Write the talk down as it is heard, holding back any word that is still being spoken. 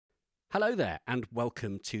Hello there, and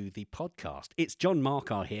welcome to the podcast. It's John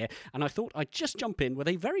Markar here, and I thought I'd just jump in with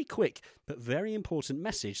a very quick but very important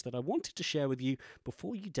message that I wanted to share with you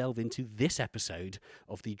before you delve into this episode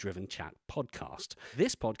of the Driven Chat podcast.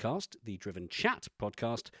 This podcast, the Driven Chat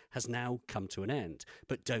podcast, has now come to an end.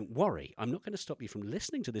 But don't worry, I'm not going to stop you from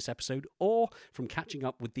listening to this episode or from catching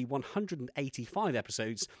up with the 185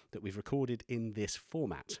 episodes that we've recorded in this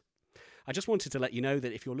format. I just wanted to let you know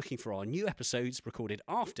that if you're looking for our new episodes recorded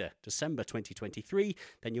after December 2023,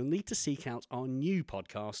 then you'll need to seek out our new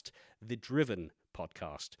podcast, The Driven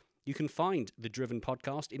Podcast. You can find The Driven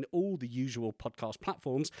Podcast in all the usual podcast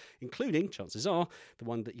platforms, including, chances are, the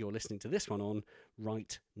one that you're listening to this one on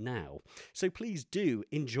right now. So please do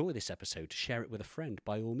enjoy this episode, share it with a friend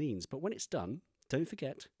by all means. But when it's done, don't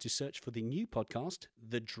forget to search for the new podcast,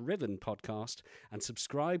 The Driven Podcast, and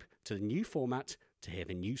subscribe to the new format to hear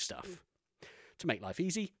the new stuff. To make life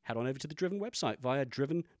easy, head on over to the Driven website via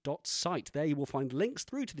driven.site. There you will find links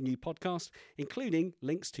through to the new podcast, including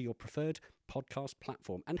links to your preferred podcast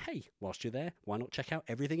platform. And hey, whilst you're there, why not check out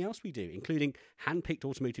everything else we do, including hand-picked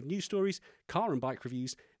automotive news stories, car and bike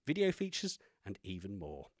reviews, video features, and even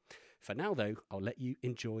more. For now, though, I'll let you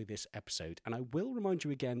enjoy this episode, and I will remind you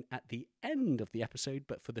again at the end of the episode,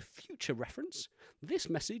 but for the future reference, this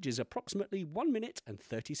message is approximately 1 minute and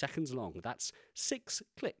 30 seconds long. That's 6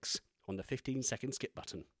 clicks on the 15-second skip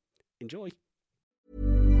button. Enjoy.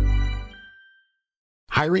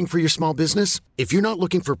 Hiring for your small business? If you're not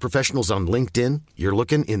looking for professionals on LinkedIn, you're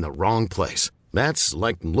looking in the wrong place. That's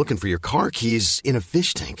like looking for your car keys in a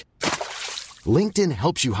fish tank. LinkedIn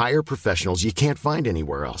helps you hire professionals you can't find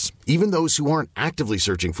anywhere else, even those who aren't actively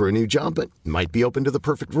searching for a new job but might be open to the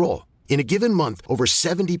perfect role. In a given month, over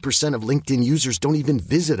 70% of LinkedIn users don't even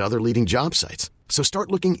visit other leading job sites. So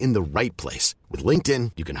start looking in the right place. With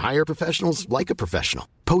LinkedIn, you can hire professionals like a professional.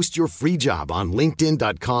 Post your free job on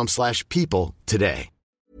linkedin.com/people today.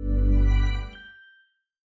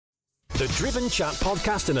 The Driven Chat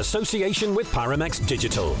podcast in association with Paramex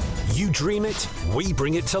Digital. You dream it, we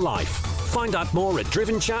bring it to life. Find out more at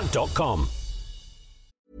drivenchat.com.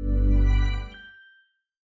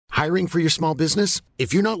 Hiring for your small business?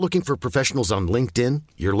 If you're not looking for professionals on LinkedIn,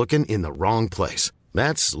 you're looking in the wrong place.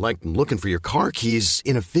 That's like looking for your car keys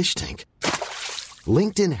in a fish tank.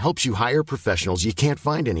 LinkedIn helps you hire professionals you can't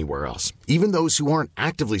find anywhere else, even those who aren't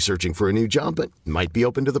actively searching for a new job but might be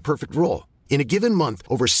open to the perfect role. In a given month,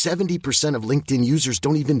 over 70% of LinkedIn users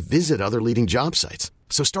don't even visit other leading job sites.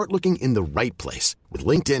 So start looking in the right place. With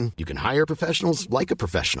LinkedIn, you can hire professionals like a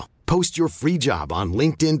professional. Post your free job on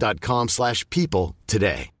linkedin.com/people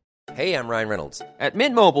today. Hey, I'm Ryan Reynolds. At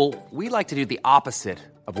Mint Mobile, we like to do the opposite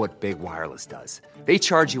of what Big Wireless does. They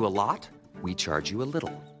charge you a lot, we charge you a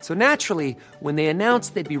little. So naturally, when they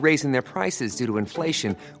announced they'd be raising their prices due to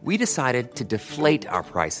inflation, we decided to deflate our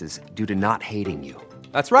prices due to not hating you.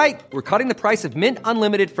 That's right. We're cutting the price of Mint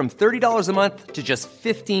Unlimited from $30 a month to just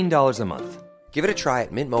 $15 a month. Give it a try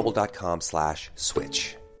at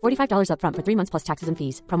mintmobile.com/switch. $45 up front for 3 months plus taxes and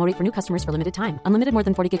fees. Promo rate for new customers for limited time. Unlimited more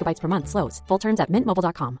than 40 gigabytes per month. Slows full terms at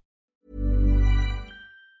mintmobile.com.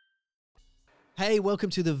 Hey, welcome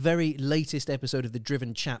to the very latest episode of the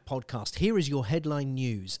Driven Chat podcast. Here is your headline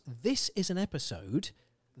news. This is an episode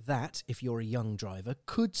that, if you're a young driver,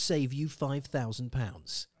 could save you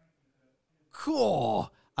 £5,000.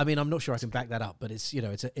 Cool. I mean, I'm not sure I can back that up, but it's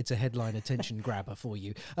a headline attention grabber for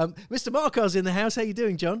you. Mr. Markar's in the house. How you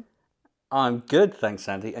doing, John? I'm good, thanks,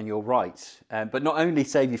 Andy, and you're right. But not only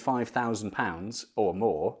save you £5,000 or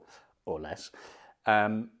more, or less,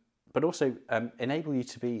 but also enable you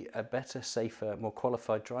to be a better, safer, more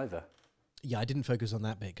qualified driver. Yeah, I didn't focus on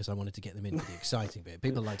that bit because I wanted to get them in for the exciting bit.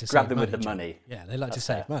 People like to grab save them money, with the John. money. Yeah, they like That's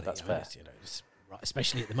to save fair. money. That's fair.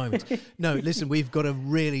 Especially at the moment. No, listen, we've got a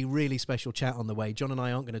really, really special chat on the way. John and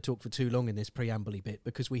I aren't going to talk for too long in this preamble bit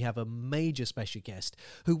because we have a major special guest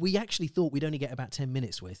who we actually thought we'd only get about 10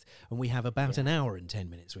 minutes with, and we have about an hour and 10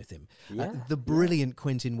 minutes with him. The brilliant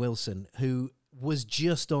Quentin Willson, who was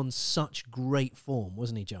just on such great form,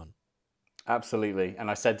 wasn't he, John? Absolutely.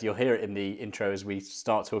 And I said you'll hear it in the intro as we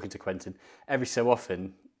start talking to Quentin. Every so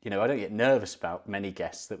often, I don't get nervous about many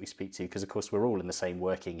guests that we speak to because, of course, we're all in the same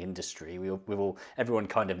working industry. Everyone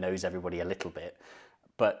kind of knows everybody a little bit.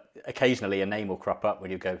 But occasionally a name will crop up when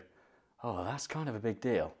you go, oh, that's kind of a big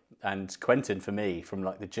deal. And Quentin, for me, from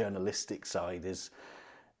like the journalistic side, he's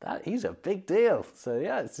a big deal. So,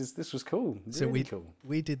 yeah, this was cool. Really cool.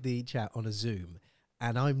 We did the chat on a Zoom.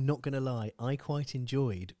 And I'm not going to lie, I quite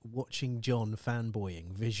enjoyed watching John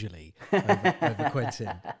fanboying visually over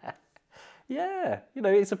Quentin. Yeah,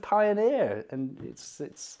 it's a pioneer, and this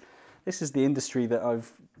is the industry that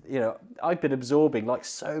I've been absorbing like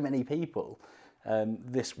so many people,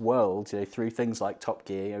 this world, through things like Top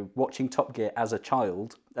Gear. Watching Top Gear as a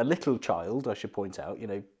child, a little child, I should point out,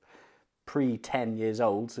 pre 10 years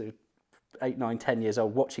old, so 8, 9, 10 years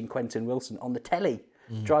old, watching Quentin Willson on the telly,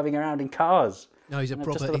 driving around in cars. No, he's a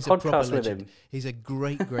proper legend. He's a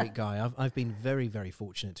great guy. I've been very, very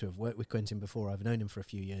fortunate to have worked with Quentin before. I've known him for a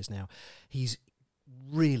few years now. He's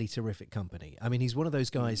really terrific company. I mean, he's one of those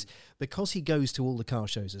guys, because he goes to all the car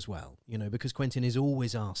shows as well, because Quentin is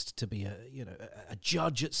always asked to be a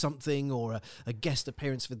judge at something, or a guest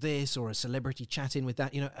appearance for this, or a celebrity chat-in with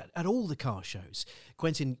that, at all the car shows.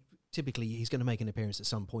 Quentin, typically he's going to make an appearance at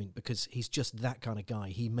some point because he's just that kind of guy.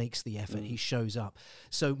 He makes the effort. He shows up.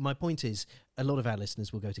 So my point is, a lot of our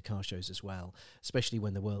listeners will go to car shows as well, especially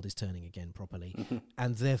when the world is turning again properly.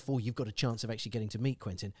 And therefore, you've got a chance of actually getting to meet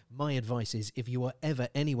Quentin. My advice is, if you are ever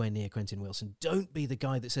anywhere near Quentin Willson, don't be the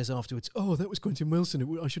guy that says afterwards, "Oh, that was Quentin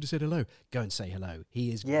Willson. I should have said hello." Go and say hello.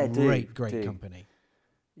 He is great company.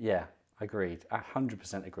 Yeah, agreed.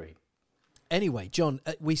 100% agreed. Anyway, John,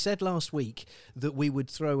 we said last week that we would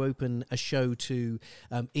throw open a show to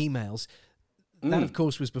emails. That, of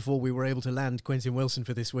course, was before we were able to land Quentin Willson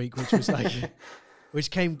for this week, which was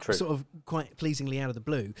which came sort of quite pleasingly out of the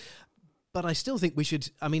blue. But I still think we should.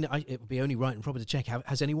 I mean, it would be only right and proper to check.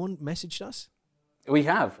 Has anyone messaged us? We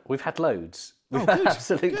have. We've had loads. We've had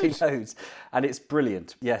absolutely loads. And it's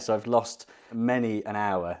brilliant. Yes, I've lost many an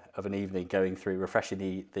hour of an evening going through, refreshing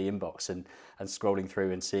the inbox and scrolling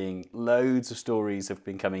through and seeing loads of stories have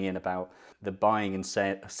been coming in about the buying and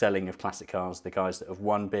selling of classic cars, the guys that have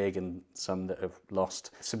won big and some that have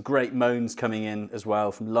lost. Some great moans coming in as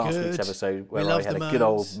well from last week's episode, where I had a good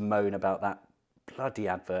old moan about that bloody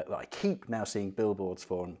advert that I keep now seeing billboards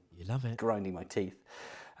for and you love it. Grinding my teeth.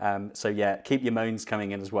 So yeah, keep your moans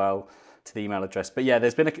coming in as well to the email address. But yeah,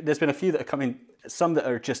 there's been a few that have come in, some that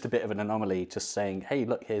are just a bit of an anomaly, just saying, "Hey,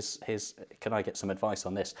 look, here's can I get some advice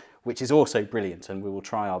on this?" Which is also brilliant, and we will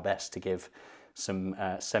try our best to give some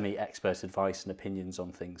semi-expert advice and opinions on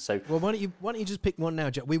things. So, well, why don't you just pick one now,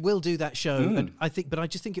 Jack? We will do that show, and I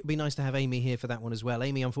just think it would be nice to have Amy here for that one as well.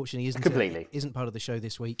 Amy, unfortunately, isn't part of the show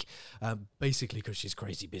this week, basically because she's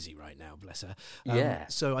crazy busy right now. Bless her.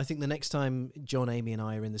 So I think the next time John, Amy, and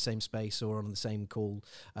I are in the same space or on the same call,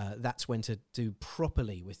 that's when to do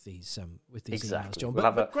properly with these emails, John.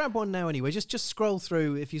 But grab one now anyway. Just scroll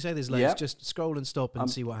through. If you say there's loads, just scroll and stop and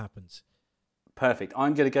see what happens. Perfect.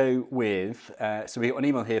 I'm going to go with, so we got an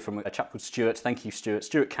email here from a chap called Stuart. Thank you, Stuart.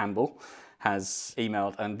 Stuart Campbell has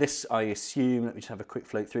emailed, and this, I assume, let me just have a quick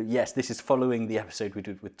float through. Yes, this is following the episode we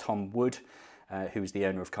did with Tom Wood, who is the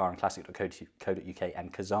owner of carandclassic.co.uk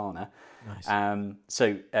and Kazana. Nice.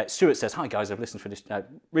 So Stuart says, "Hi guys, I've listened for this,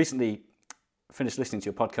 recently finished listening to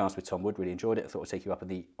your podcast with Tom Wood, really enjoyed it. I thought I'd take you up on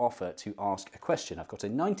the offer to ask a question. I've got a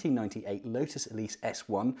 1998 Lotus Elise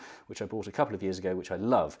S1, which I bought a couple of years ago, which I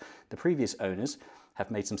love. The previous owners have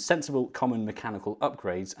made some sensible common mechanical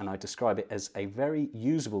upgrades, and I describe it as a very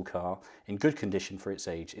usable car in good condition for its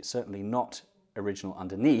age. It's certainly not original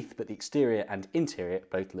underneath, but the exterior and interior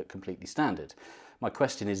both look completely standard. My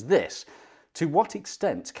question is this: to what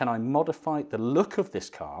extent can I modify the look of this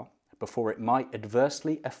car before it might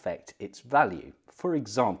adversely affect its value? For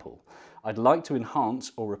example, I'd like to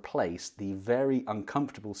enhance or replace the very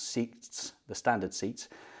uncomfortable seats, the standard seats,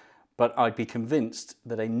 but I'd be convinced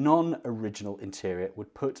that a non-original interior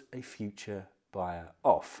would put a future buyer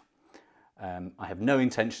off. I have no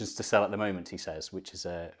intentions to sell at the moment," he says, that's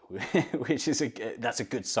a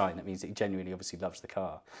good sign. That means that he genuinely obviously loves the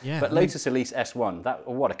car. Yeah, but Lotus Elise S1,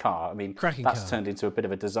 what a car. I mean, cracking that's car. Turned into a bit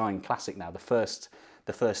of a design classic now. The first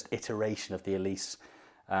iteration of the Elise.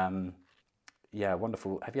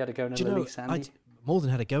 Wonderful. Have you had a go in an Elise, Andy? More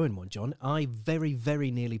than had a go in one, John. I very,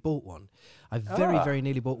 very nearly bought one. I very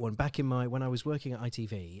nearly bought one back when I was working at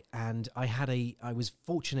ITV, and I was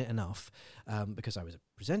fortunate enough because I was a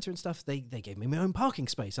presenter and stuff. They gave me my own parking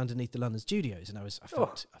space underneath the London studios, and I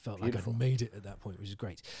felt like I'd made it at that point, which is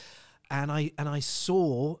great. And I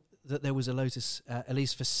saw that there was a Lotus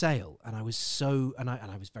Elise for sale, and I was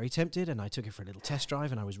I was very tempted, and I took it for a little test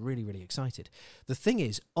drive, and I was really, really excited. The thing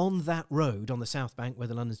is, on that road, on the South Bank where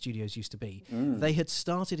the London studios used to be, they had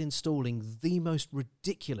started installing the most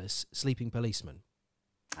ridiculous sleeping policeman.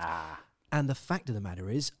 And the fact of the matter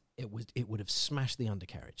is, it would have smashed the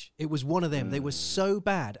undercarriage. It was one of them. They were so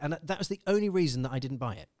bad, and that was the only reason that I didn't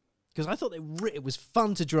buy it. Because I thought it was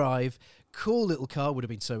fun to drive, cool little car, would have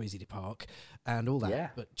been so easy to park, and all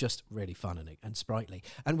that, but just really fun and sprightly.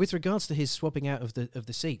 And with regards to his swapping out of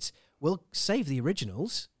the seats, we'll save the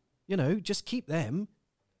originals, just keep them.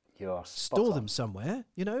 You are spot Store on. them somewhere,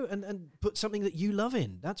 and put something that you love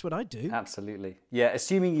in. That's what I do. Absolutely. Yeah,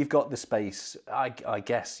 assuming you've got the space, I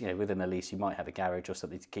guess, within a lease you might have a garage or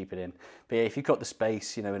something to keep it in. But yeah, if you've got the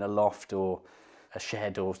space, in a loft or a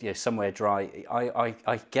shed or somewhere dry,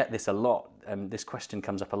 I get this a lot. This question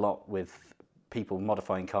comes up a lot with people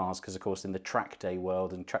modifying cars because, of course, in the track day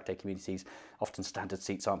world and track day communities, often standard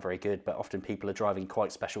seats aren't very good, but often people are driving quite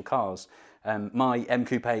special cars. My M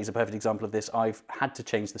Coupe is a perfect example of this. I've had to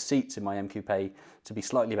change the seats in my M Coupe to be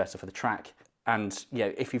slightly better for the track. And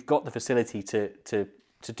if you've got the facility to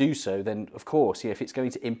do so, then of course, if it's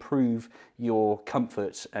going to improve your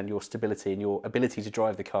comfort and your stability and your ability to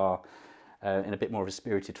drive the car in a bit more of a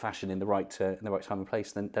spirited fashion in the right time and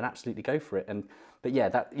place, then absolutely go for it. But yeah,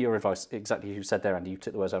 that your advice, exactly as you said there, Andy, you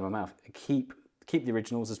took the words out of my mouth. Keep the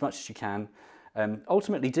originals as much as you can.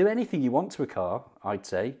 Ultimately, do anything you want to a car, I'd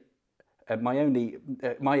say.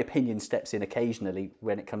 My opinion steps in occasionally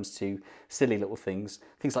when it comes to silly little things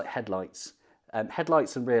like headlights.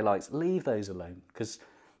 Headlights and rear lights, leave those alone, because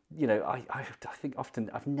I think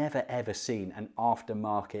often I've never ever seen an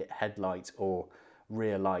aftermarket headlight or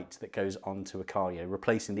rear light that goes onto a car,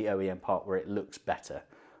 replacing the OEM part where it looks better.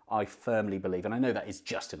 I firmly believe, and I know that is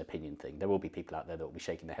just an opinion thing, there will be people out there that will be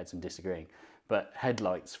shaking their heads and disagreeing, but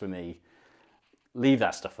headlights for me, leave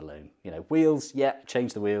that stuff alone. Wheels,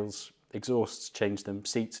 change the wheels, exhausts, change them,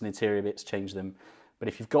 seats and interior bits, change them. But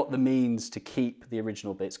if you've got the means to keep the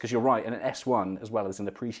original bits, because you're right, and an S1 as well is an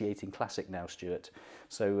appreciating classic now, Stuart,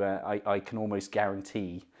 so I can almost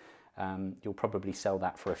guarantee you'll probably sell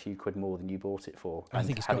that for a few quid more than you bought it for. I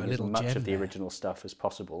think it's got a little as much gem of the there. original stuff as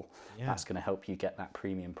possible. Yeah. That's going to help you get that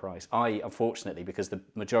premium price. Unfortunately, because the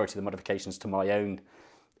majority of the modifications to my own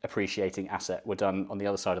appreciating asset were done on the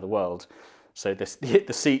other side of the world, so the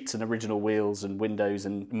seats and original wheels and windows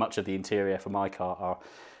and much of the interior for my car are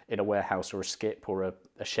in a warehouse or a skip or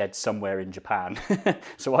a shed somewhere in Japan.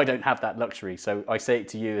 So I don't have that luxury. So I say it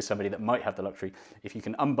to you as somebody that might have the luxury. If you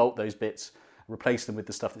can unbolt those bits, replace them with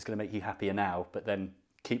the stuff that's going to make you happier now, but then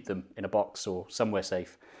keep them in a box or somewhere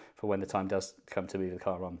safe for when the time does come to move the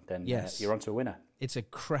car on, then you're onto a winner. It's a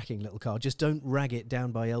cracking little car. Just don't rag it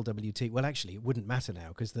down by LWT. Well, actually, it wouldn't matter now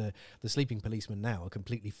because the sleeping policemen now are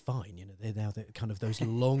completely fine. They're now kind of those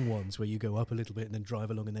long ones where you go up a little bit and then drive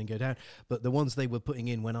along and then go down. But the ones they were putting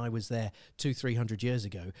in when I was there 200-300 years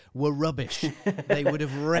ago were rubbish. They would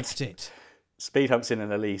have wrecked it. Speed humps in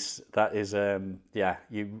an Elise, that is,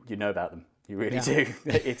 you know about them. You really do.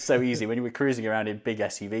 It's so easy. When you were cruising around in big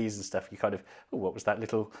SUVs and stuff, you kind of, what was that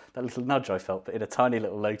little nudge I felt? But in a tiny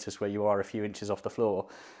little Lotus where you are a few inches off the floor,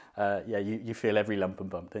 you feel every lump and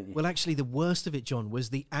bump, don't you? Well, actually, the worst of it, John, was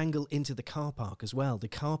the angle into the car park as well. The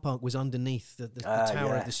car park was underneath the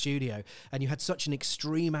tower of the studio, and you had such an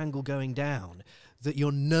extreme angle going down that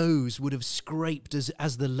your nose would have scraped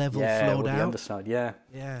as the level flowed out. The underside, yeah.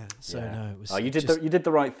 Yeah. So no, it was. You did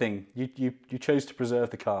the right thing. You chose to preserve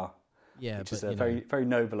the car. Yeah, which is very very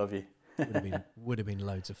noble of you. would have been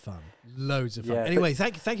loads of fun. Loads of fun. Yeah, anyway,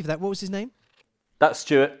 thank you for that. What was his name? That's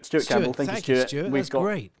Stuart Campbell. Thank you, Stuart. That's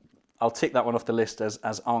great. I'll tick that one off the list as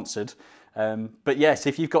answered. But yes,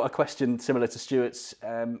 if you've got a question similar to Stuart's,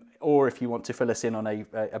 or if you want to fill us in on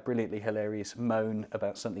a brilliantly hilarious moan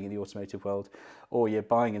about something in the automotive world, or you're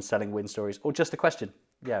buying and selling win stories, or just a question,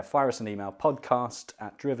 fire us an email,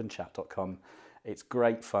 podcast@drivenchat.com. It's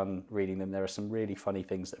great fun reading them. There are some really funny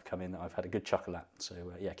things that have come in that I've had a good chuckle at. So,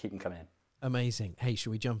 keep them coming in. Amazing. Hey, shall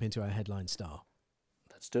we jump into our headline star?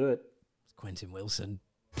 Let's do it. It's Quentin Willson.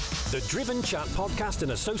 The Driven Chat podcast in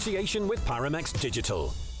association with Paramex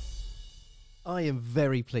Digital. I am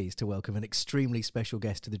very pleased to welcome an extremely special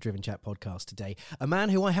guest to the Driven Chat podcast today. A man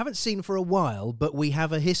who I haven't seen for a while, but we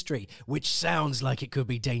have a history, which sounds like it could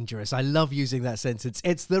be dangerous. I love using that sentence.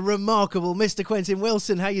 It's the remarkable Mr. Quentin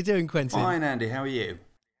Willson. How you doing, Quentin? Fine, Andy. How are you?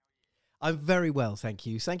 I'm very well, thank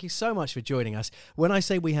you. Thank you so much for joining us. When I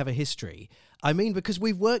say we have a history, I mean because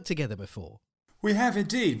we've worked together before. We have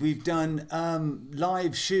indeed. We've done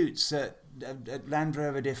live shoots at Land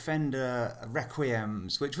Rover Defender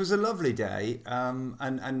Requiems, which was a lovely day. And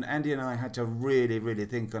Andy and I had to really, really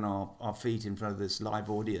think on our feet in front of this live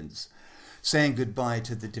audience, saying goodbye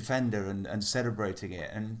to the Defender and celebrating it.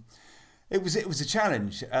 And it was a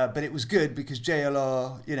challenge, but it was good because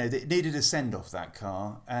JLR, they needed a send off that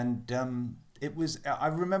car, and I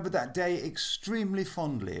remember that day extremely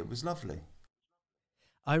fondly. It was lovely.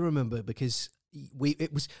 I remember because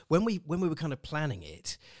it was when we were kind of planning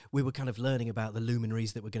it, we were kind of learning about the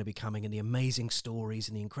luminaries that were going to be coming and the amazing stories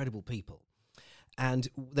and the incredible people. And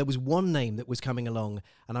there was one name that was coming along,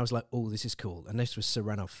 and I was like, "Oh, this is cool." And this was Sir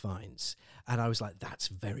Ranulph Fiennes, and I was like, "That's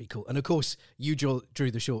very cool." And of course, you drew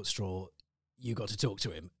the short straw. you got to talk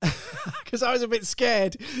to him, because I was a bit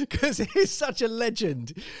scared, because he's such a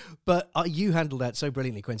legend. But you handled that so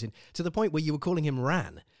brilliantly, Quentin, to the point where you were calling him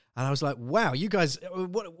Ran. And I was like, wow, you guys,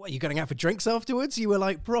 what are you going out for drinks afterwards? You were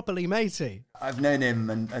like properly matey. I've known him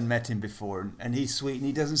and met him before, and he's sweet, and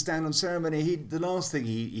he doesn't stand on ceremony. The last thing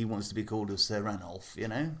he wants to be called is Sir Ranulph, you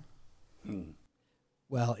know?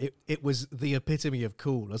 Well, it was the epitome of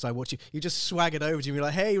cool. As I watched you, you just swaggered over to me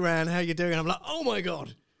like, hey, Ran, how you doing? And I'm like, oh my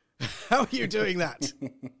God, how are you doing that?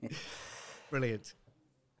 Brilliant.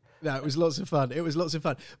 No, it was lots of fun. It was lots of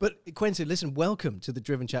fun. But Quentin, listen, welcome to the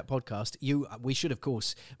Driven Chat podcast. We should, of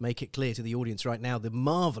course, make it clear to the audience right now, the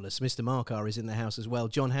marvellous Mr. Markar is in the house as well.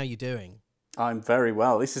 John, how are you doing? I'm very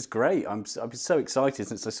well. This is great. I'm so excited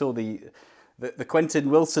since I saw the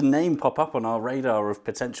Quentin Willson name pop up on our radar of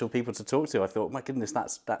potential people to talk to. I thought, my goodness,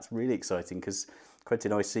 that's really exciting, because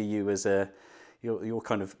Quentin, I see you as you're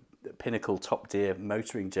kind of pinnacle top tier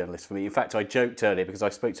motoring journalist for me. In fact, I joked earlier because I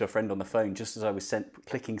spoke to a friend on the phone just as I was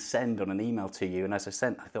clicking send on an email to you, and as I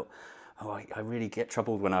sent, I thought, I really get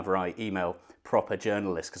troubled whenever I email proper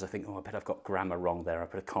journalists, because I think, I bet I've got grammar wrong there, I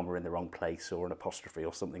put a comma in the wrong place or an apostrophe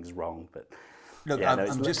or something's wrong. But look, yeah,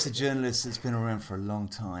 I'm just a journalist that's been around for a long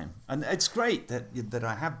time, and it's great that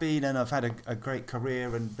I have been, and I've had a great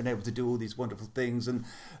career and been able to do all these wonderful things, and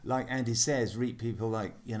like Andy says, read people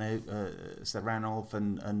like Sir Ranulph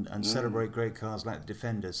and celebrate great cars like the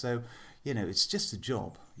Defender. So it's just a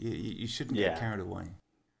job. You shouldn't get carried away.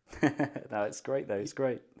 No, it's great though. It's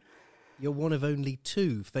great. You're one of only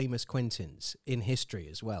 2 famous Quentins in history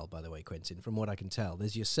as well, by the way, Quentin, from what I can tell.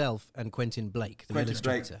 There's yourself and Quentin Blake, the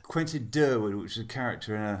illustrator. Quentin Durwood, which is a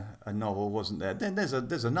character in a novel, wasn't there? Then there's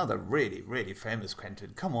another really, really famous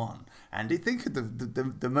Quentin. Come on, Andy, think of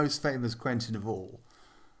the most famous Quentin of all.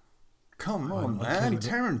 Come on, man,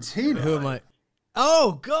 Tarantino. Who am I?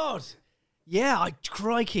 Oh, God! Yeah,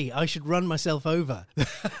 crikey, I should run myself over. In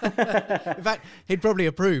fact, he'd probably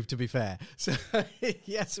approve, to be fair. So,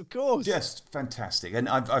 yes, of course. Just fantastic. And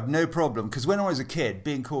I've no problem, because when I was a kid,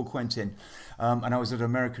 being called Quentin, and I was at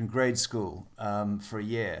American grade school for a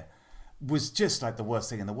year, was just like the worst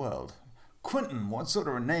thing in the world. Quentin, what sort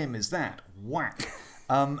of a name is that? Whack.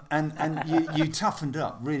 And you toughened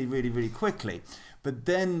up really, really, really quickly. But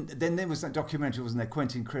then there was that documentary, wasn't there?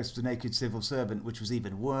 Quentin Crisp, The Naked Civil Servant, which was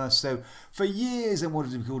even worse. So for years I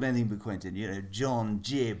wanted to be called anything but Quentin. John,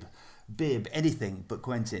 Jib, Bib, anything but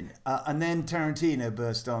Quentin. And then Tarantino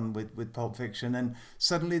burst on with Pulp Fiction, and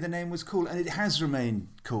suddenly the name was cool. And it has remained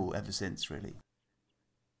cool ever since, really.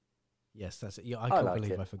 Yes, that's it. Yeah, I can't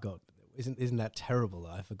believe I forgot. Isn't that terrible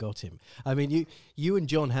that I forgot him? I mean, you and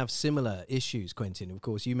John have similar issues, Quentin. Of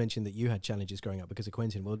course, you mentioned that you had challenges growing up because of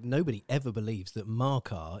Quentin. Well, nobody ever believes that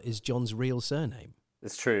Markar is John's real surname.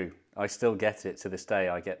 It's true. I still get it to this day.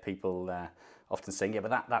 I get people often saying, "Yeah,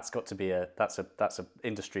 but that's got to be that's a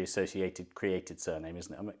industry associated created surname,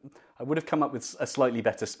 isn't it?" I mean, I would have come up with a slightly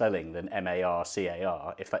better spelling than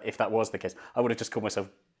Marcar if that was the case. I would have just called myself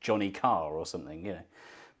Johnny Carr or something,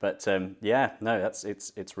 But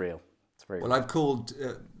it's real. Well, I've called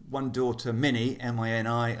one daughter Minnie,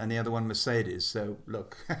 M-I-N-I, and the other one Mercedes. So,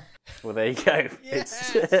 look. Well, there you go.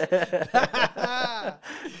 Yes!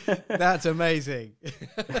 That's amazing.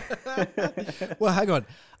 Well, hang on.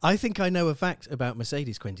 I think I know a fact about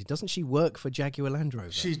Mercedes, Quentin. Doesn't she work for Jaguar Land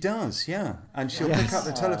Rover? She does, yeah. And she'll pick up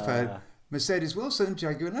the telephone. Mercedes Wilson,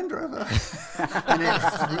 Jaguar Land Rover. And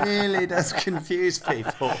it really does confuse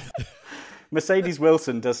people. Mercedes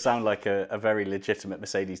Wilson does sound like a very legitimate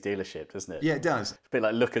Mercedes dealership, doesn't it? Yeah, it does. It's a bit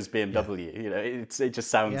like Looker's BMW. It just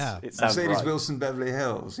sounds. Yeah. It sounds Mercedes right. Wilson Beverly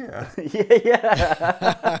Hills. Yeah.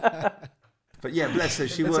 Yeah. But yeah, bless her.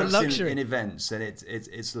 She works in events, and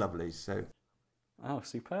it's lovely. So. Oh,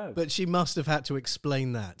 superb! But she must have had to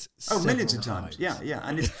explain that. Millions of times. Yeah,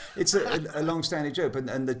 and it's a long-standing joke.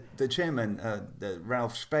 And the chairman,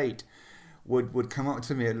 Ralph Spate, would come up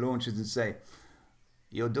to me at launches and say,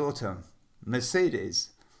 "Your daughter, Mercedes,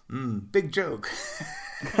 big joke."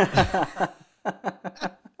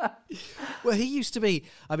 Well, he used to be.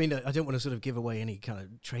 I mean, I don't want to sort of give away any kind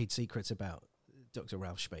of trade secrets about Dr.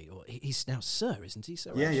 Ralph Spate. Or he's now Sir, isn't he?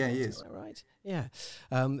 Sir, yeah, he is. Is that right? Yeah.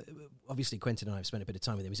 Obviously, Quentin and I have spent a bit of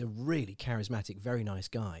time with him. He's a really charismatic, very nice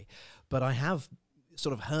guy. But I have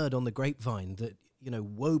sort of heard on the grapevine that,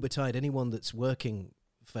 woe betide anyone that's working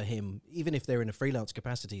for him, even if they're in a freelance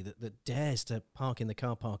capacity, that dares to park in the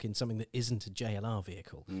car park in something that isn't a JLR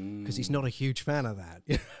vehicle, because he's not a huge fan of that.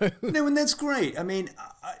 No, and that's great. I mean,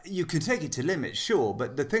 you can take it to limits, sure,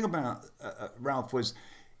 but the thing about Ralph was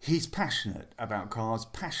he's passionate about cars,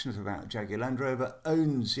 passionate about Jaguar Land Rover,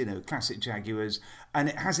 owns, classic Jaguars, and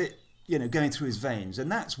it has it, going through his veins.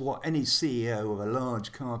 And that's what any CEO of a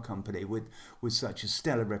large car company with such a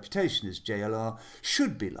stellar reputation as JLR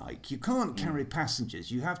should be like. You can't carry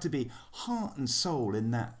passengers. You have to be heart and soul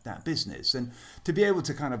in that business. And to be able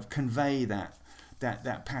to kind of convey that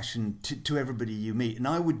passion to everybody you meet. And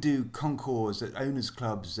I would do concours at owners'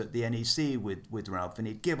 clubs at the NEC with Ralph, and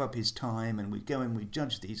he'd give up his time, and we'd go and we'd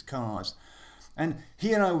judge these cars. And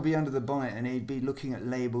he and I would be under the bonnet, and he'd be looking at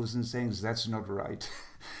labels and saying, that's not right.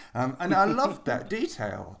 And I loved that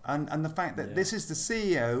detail. And the fact that this is the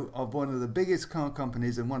CEO of one of the biggest car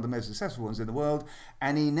companies and one of the most successful ones in the world,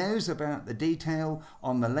 and he knows about the detail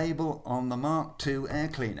on the label on the Mark II air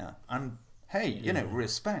cleaner. And hey,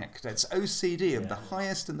 respect. That's OCD of the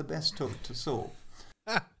highest and the best to sort.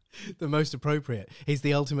 The most appropriate. He's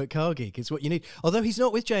the ultimate car geek. It's what you need. Although he's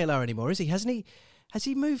not with JLR anymore, is he? Hasn't he? Has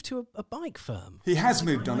he moved to a bike firm? He has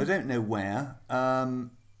moved on. I don't know where.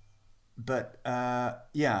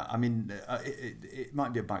 It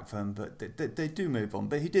might be a bike firm, but they do move on.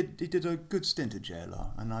 But he did a good stint at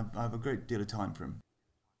JLR, and I have a great deal of time for him.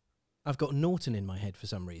 I've got Norton in my head for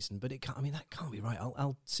some reason, but that can't be right.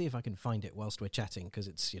 I'll see if I can find it whilst we're chatting, because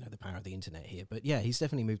it's the power of the internet here. But yeah, he's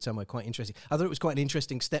definitely moved somewhere quite interesting. I thought it was quite an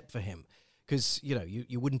interesting step for him, because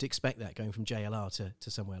you wouldn't expect that going from JLR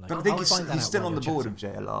to somewhere like that. But I think he's still on the board of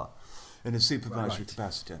JLR in a supervisory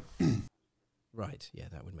capacity. Right, yeah,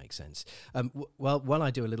 that would make sense. Well, while I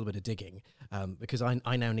do a little bit of digging, because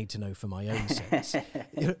I now need to know for my own sense,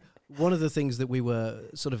 one of the things that we were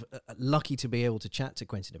sort of lucky to be able to chat to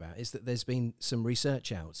Quentin about is that there's been some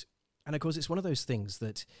research out. And of course, it's one of those things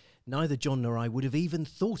that neither John nor I would have even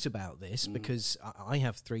thought about this, because I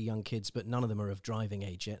have 3 young kids, but none of them are of driving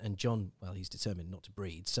age yet. And John, well, he's determined not to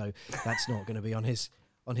breed, so that's not going to be on his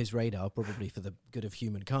radar, probably for the good of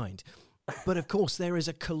humankind. But of course, there is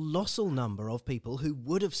a colossal number of people who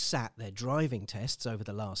would have sat their driving tests over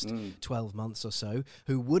the last 12 months or so,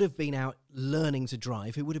 who would have been out learning to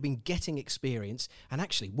drive, who would have been getting experience. And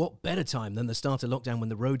actually, what better time than the start of lockdown when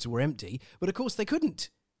the roads were empty? But of course, they couldn't.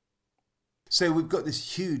 So we've got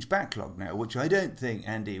this huge backlog now, which I don't think,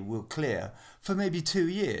 Andy, will clear for maybe 2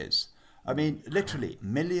 years. I mean, literally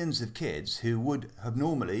millions of kids who would have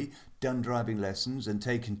normally done driving lessons and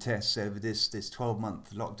taken tests over this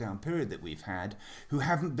 12-month lockdown period that we've had, who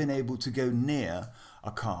haven't been able to go near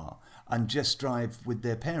a car and just drive with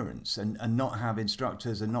their parents and not have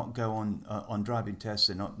instructors and not go on driving tests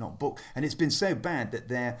and not book. And it's been so bad that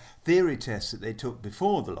their theory tests that they took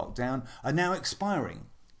before the lockdown are now expiring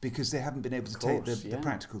because they haven't been able to take the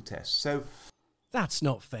practical tests. So that's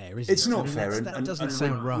not fair, is it? It's not fair. That doesn't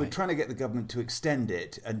sound right. We're trying to get the government to extend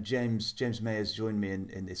it, and James May has joined me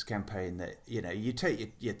in this campaign that, you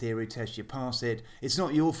take your theory test, you pass it. It's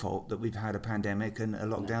not your fault that we've had a pandemic and a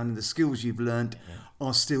lockdown, and the skills you've learned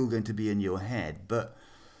are still going to be in your head. But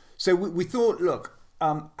so we thought, look,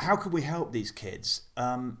 how can we help these kids?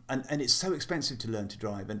 And it's so expensive to learn to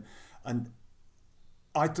drive, and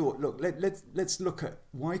I thought, look, let's look at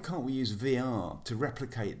why can't we use VR to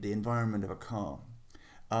replicate the environment of a car?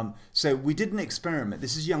 So we did an experiment.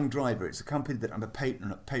 This is Young Driver. It's a company that I'm a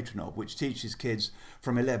patron of, which teaches kids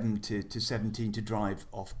from 11 to 17 to drive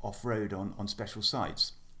off-road on special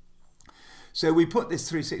sites. So we put this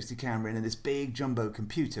 360 camera in this big jumbo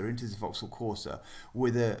computer into this Vauxhall Corsa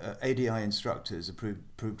with ADI instructors,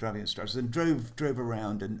 approved driving instructors, and drove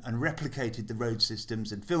around and replicated the road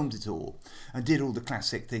systems and filmed it all and did all the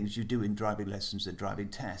classic things you do in driving lessons and driving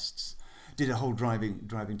tests. Did a whole driving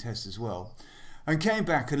test as well, and came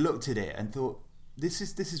back and looked at it and thought, this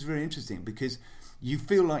is very interesting, because you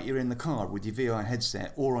feel like you're in the car with your VR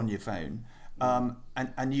headset or on your phone.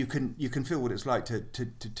 And you can feel what it's like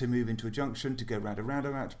to move into a junction, to go round a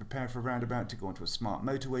roundabout, to prepare for a roundabout, to go onto a smart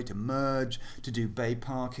motorway, to merge, to do bay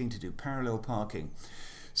parking, to do parallel parking.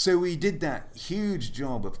 So we did that huge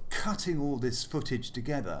job of cutting all this footage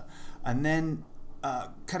together, and then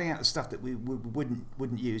cutting out the stuff that we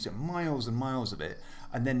wouldn't use, miles and miles of it,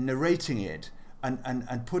 and then narrating it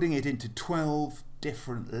and putting it into 12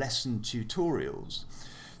 different lesson tutorials.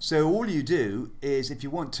 So all you do is, if you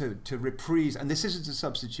want to reprise, and this isn't a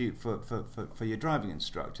substitute for your driving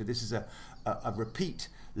instructor, this is a repeat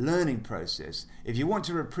learning process. If you want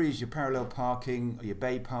to reprise your parallel parking, or your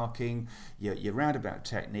bay parking, your roundabout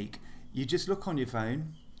technique, you just look on your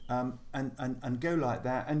phone and go like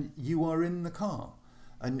that, and you are in the car.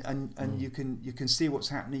 And you can see what's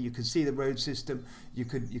happening. You can see the road system. You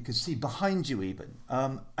can see behind you even,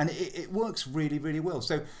 and it works really, really well.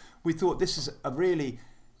 So we thought this is a really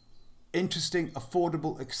interesting,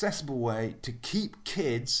 affordable, accessible way to keep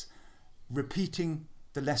kids repeating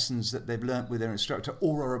the lessons that they've learnt with their instructor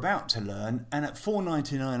or are about to learn. And at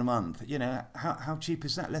 $4.99 a month, how cheap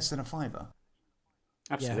is that? Less than a £5.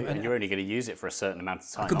 Absolutely, and you're only going to use it for a certain amount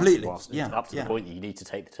of time. Completely, up to the point that you need to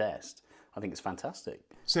take the test. I think it's fantastic.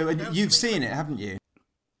 So you've seen it, haven't you?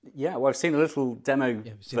 Yeah, well, I've seen a little demo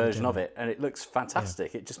version of it, and it looks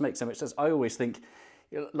fantastic. Yeah. It just makes so much sense. I always think,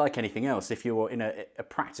 like anything else, if you're in a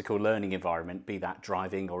practical learning environment, be that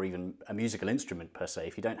driving or even a musical instrument per se,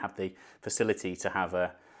 if you don't have the facility to have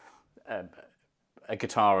a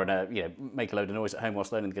guitar and make a load of noise at home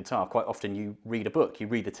whilst learning the guitar, quite often you read a book. You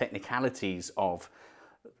read the technicalities of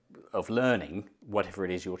learning whatever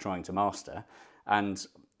it is you're trying to master, and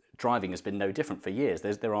driving has been no different for years.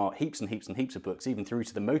 There are heaps and heaps and heaps of books, even through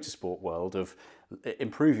to the motorsport world, of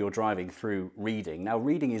improve your driving through reading. Now,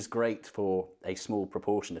 reading is great for a small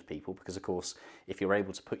proportion of people because, of course, if you're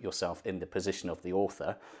able to put yourself in the position of the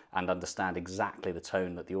author and understand exactly the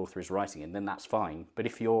tone that the author is writing in, then that's fine. But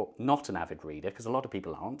if you're not an avid reader, because a lot of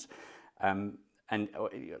people aren't, and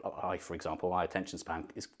I, for example, my attention span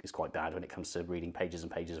is quite bad when it comes to reading pages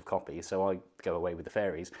and pages of copy, so I go away with the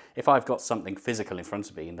fairies. If I've got something physical in front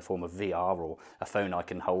of me in the form of VR or a phone I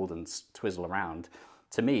can hold and twizzle around,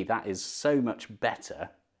 to me that is so much better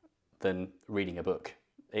than reading a book.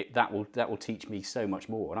 That will teach me so much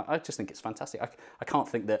more, and I just think it's fantastic. I can't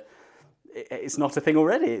think that it's not a thing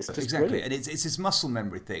already. It's just exactly, brilliant. And it's this muscle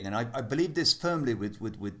memory thing, and I believe this firmly with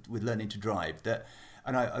learning to drive. That,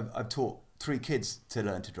 and I've taught 3 kids to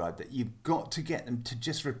learn to drive, that you've got to get them to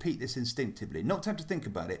just repeat this instinctively, not to have to think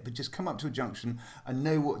about it, but just come up to a junction and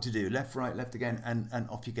know what to do, left, right, left again, and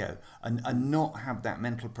off you go, and not have that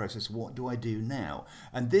mental process, what do I do now?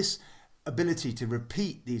 And this ability to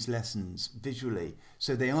repeat these lessons visually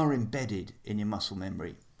so they are embedded in your muscle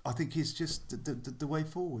memory, I think is just the way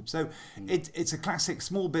forward. So it's a classic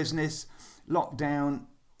small business, lockdown,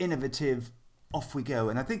 innovative, off we go.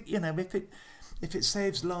 And I think, if it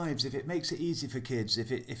saves lives, if it makes it easy for kids,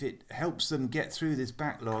 if it helps them get through this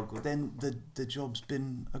backlog, then the job's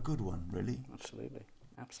been a good one, really. Absolutely.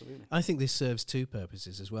 I think this serves 2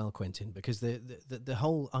 purposes as well, Quentin, because the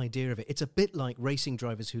whole idea of it, it's a bit like racing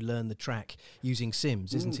drivers who learn the track using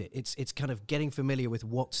sims, isn't it? It's kind of getting familiar with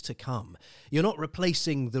what's to come. You're not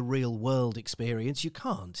replacing the real world experience, you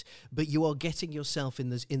can't, but you are getting yourself in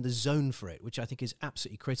the zone for it, which I think is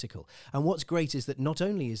absolutely critical. And what's great is that not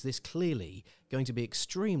only is this clearly going to be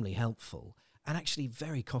extremely helpful and actually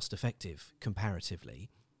very cost effective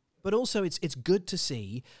comparatively, but also it's good to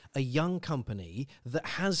see a young company that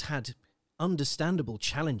has had understandable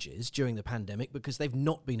challenges during the pandemic because they've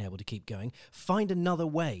not been able to keep going, find another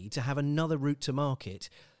way to have another route to market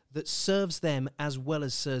that serves them as well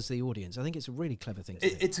as serves the audience. I think it's a really clever thing to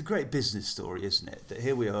do. It's a great business story, isn't it? That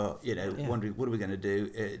here we are, wondering, what are we going to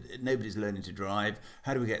do? Nobody's learning to drive.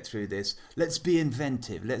 How do we get through this? Let's be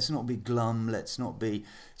inventive. Let's not be glum. Let's not be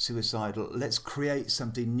suicidal. Let's create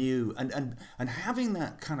something new. And having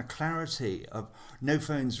that kind of clarity of no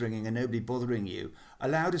phones ringing and nobody bothering you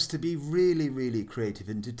allowed us to be really, really creative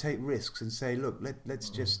and to take risks and say, look, let's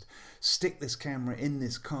just stick this camera in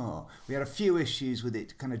this car. We had a few issues with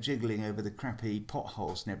it kind of jiggling over the crappy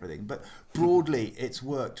potholes and everything, but broadly it's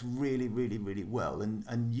worked really, really, really well,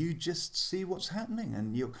 and you just see what's happening,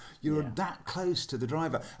 and you're that close to the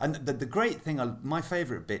driver. And the great thing, my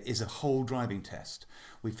favourite bit, is a whole driving test.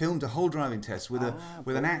 We filmed a whole driving test with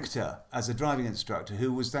an actor as a driving instructor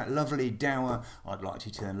who was that lovely dour, I'd like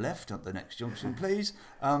to turn left at the next junction, please.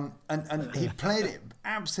 And he played it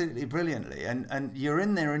absolutely brilliantly. And you're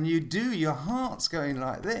in there and your heart's going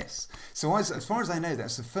like this. So as far as I know,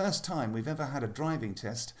 that's the first time we've ever had a driving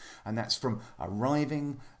test. And that's from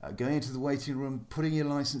arriving, going into the waiting room, putting your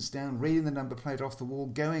licence down, reading the number plate off the wall,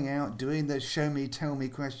 going out, doing the show me, tell me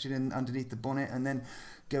question underneath the bonnet, and then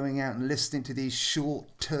going out and listening to these short,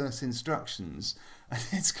 terse instructions. And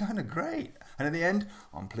it's kind of great. And at the end,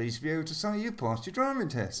 I'm pleased to be able to say you passed your driving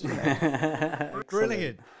test.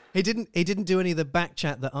 Brilliant. He didn't do any of the back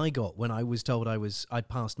chat that I got when I was told I'd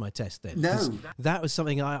passed my test then. No. That was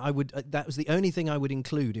something I would, that was the only thing I would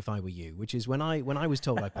include if I were you, which is when I was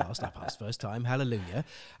told I passed first time, hallelujah.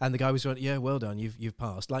 And the guy was like, yeah, well done, you've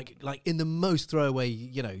passed. Like in the most throwaway,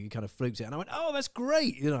 you kind of fluked it. And I went, oh, that's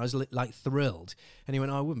great. I was like thrilled. And he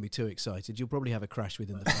went, oh, I wouldn't be too excited. You'll probably have a crash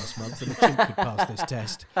within the first month and the chimp could pass this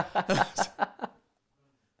test.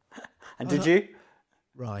 And did you?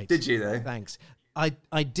 Right. Did you though? Thanks.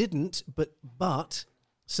 I didn't, but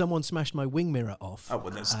someone smashed my wing mirror off. Oh,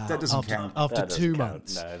 well, that doesn't count. After that 2 count.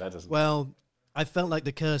 months. No, that doesn't. Well, I felt like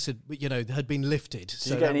the curse had been lifted. Did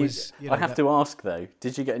So you get that any, was. I have to ask though,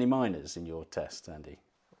 did you get any minors in your test, Andy?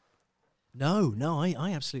 No,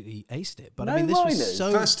 I absolutely aced it. But No I mean, this minors?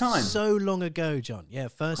 was First time? so long ago, John. Yeah,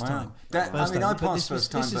 first time. I passed This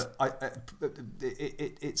first time, is- but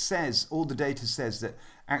it says, all the data says that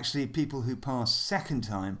actually people who pass second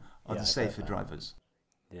time are the safer drivers.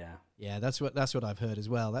 Yeah. Yeah, that's what I've heard as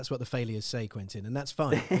well. That's what the failures say, Quentin, and that's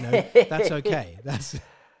fine. That's okay.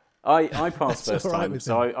 I passed That's first all right time, with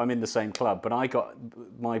so me. I'm in the same club. But I got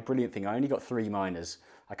my brilliant thing. I only got 3 minors.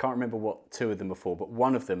 I can't remember what 2 of them were for, but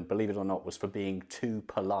one of them, believe it or not, was for being too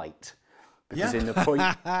polite. Because in the point,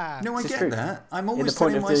 No, I This is get true. that. I'm In always the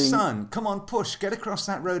point telling of my doing- son, come on, push, get across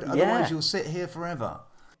that road, otherwise Yeah. you'll sit here forever.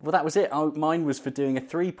 well, that was it. Mine was for doing a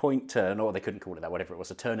 3-point turn, or they couldn't call it that, whatever it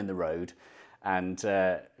was, a turn in the road. And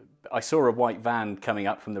I saw a white van coming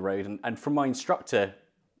up from the road, and from my instructor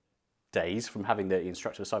days, from having the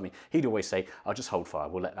instructor beside me, he'd always say, "I'll just hold fire,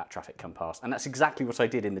 we'll let that traffic come past." And that's exactly what I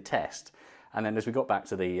did in the test. And then as we got back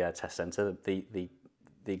to the test centre, the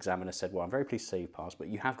examiner said, "Well, I'm very pleased to say you passed, but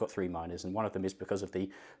you have got 3 minors, and one of them is because of the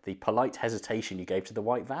polite hesitation you gave to the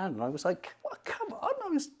white van." And I was like, well, come on, I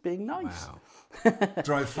was being nice. Wow.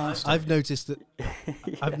 Drive faster. I've noticed that.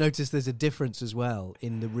 I've noticed there's a difference as well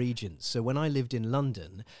in the regions. So when I lived in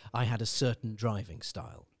London, I had a certain driving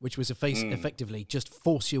style, which was effectively just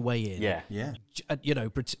force your way in. Yeah. Yeah.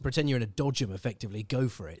 Pretend you're in a Dodgem, effectively, go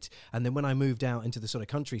for it. And then when I moved out into the sort of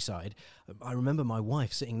countryside, I remember my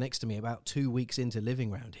wife sitting next to me about 2 weeks into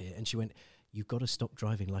living around here, and she went, "You've got to stop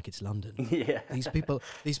driving like it's London. Yeah. These people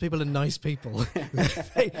are nice people.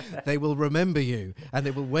 they will remember you, and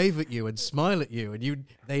they will wave at you and smile at you, and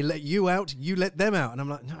they let you out, you let them out." And I'm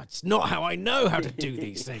like, no, it's not how I know how to do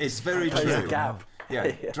these things. It's very There's true. a gap.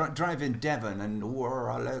 Yeah, drive in Devon and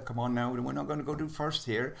come on now, we're not going to go do first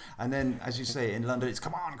here. And then, as you say, in London, it's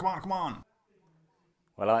come on.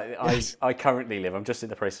 Well, I currently live, I'm just in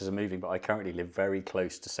the process of moving, but I currently live very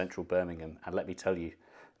close to central Birmingham. And let me tell you,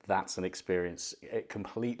 that's an experience. It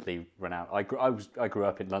completely ran out. I grew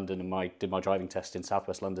up in London and did my driving test in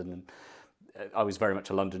southwest London, and I was very much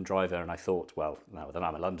a London driver, and I thought, well, now that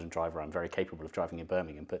I'm a London driver, I'm very capable of driving in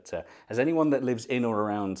Birmingham. But as anyone that lives in or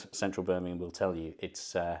around central Birmingham will tell you,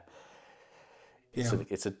 it's a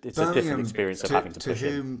different experience of having to push to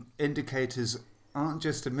in. whom indicators aren't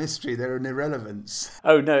just a mystery, they're an irrelevance.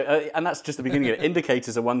 Oh no, and that's just the beginning of it.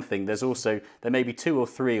 Indicators are one thing. There may be 2 or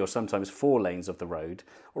 3 or sometimes 4 lanes of the road,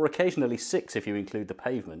 or occasionally 6 if you include the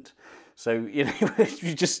pavement. So, you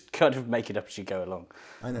just kind of make it up as you go along.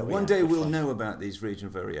 I know. One day we'll know about these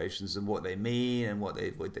regional variations and what they mean and what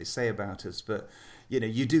they say about us. But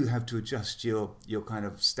you do have to adjust your kind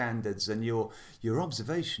of standards and your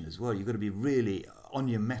observation as well. You've got to be really on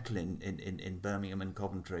your mettle in Birmingham and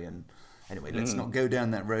Coventry. And anyway, let's not go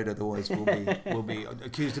down that road, otherwise we'll be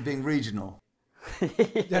accused of being regional.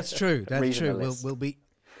 That's true. That's true. Regionalist.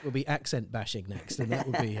 We'll be accent bashing next, and that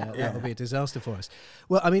would be a disaster for us.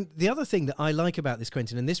 Well, I mean, the other thing that I like about this,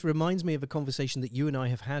 Quentin, and this reminds me of a conversation that you and I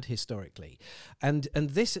have had historically, and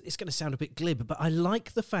this is going to sound a bit glib, but I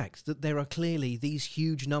like the fact that there are clearly these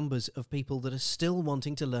huge numbers of people that are still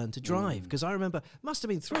wanting to learn to drive. Because I remember, must have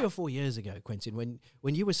been 3 or 4 years ago, Quentin,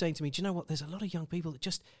 when you were saying to me, "Do you know what? There's a lot of young people that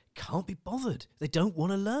just can't be bothered. They don't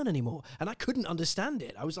want to learn anymore," and I couldn't understand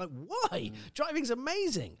it. I was like, "Why? Driving's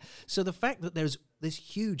amazing." So the fact that there's this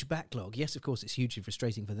huge backlog, yes, of course, it's hugely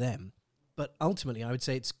frustrating for them, but ultimately, I would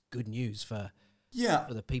say it's good news for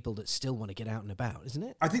the people that still want to get out and about, isn't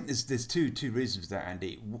it? I think there's two reasons for that,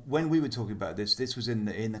 Andy. When we were talking about this was in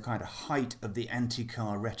the kind of height of the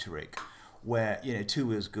anti-car rhetoric, where 2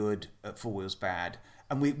 wheels good, 4 wheels bad,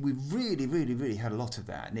 and we really, really, really had a lot of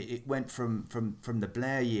that, and it went from the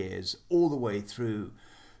Blair years all the way through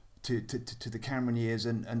to the Cameron years,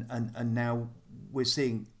 and now we're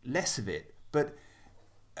seeing less of it, but.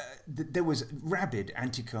 There was rabid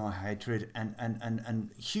anti-car hatred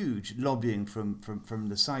and huge lobbying from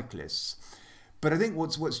the cyclists. But I think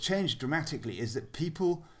what's changed dramatically is that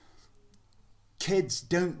kids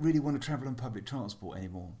don't really want to travel on public transport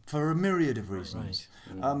anymore for a myriad of reasons.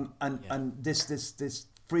 Right. And this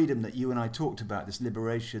freedom that you and I talked about, this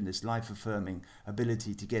liberation, this life-affirming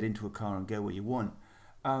ability to get into a car and go where you want,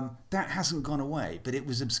 that hasn't gone away, but it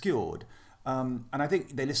was obscured. And I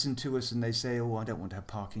think they listen to us and they say, "Oh, I don't want to have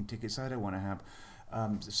parking tickets. I don't want to have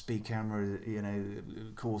speed camera,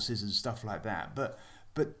 courses and stuff like that." But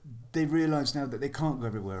they realise now that they can't go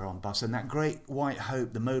everywhere on bus. And that great white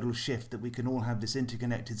hope, the modal shift that we can all have this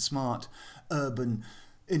interconnected, smart, urban,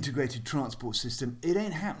 integrated transport system, it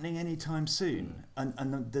ain't happening anytime soon.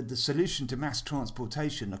 And the solution to mass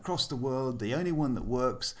transportation across the world, the only one that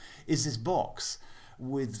works, is this box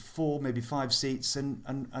with 4, maybe 5 seats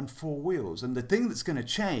and 4 wheels. And the thing that's going to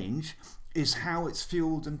change is how it's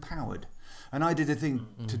fueled and powered. And I did a thing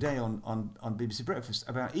today on BBC Breakfast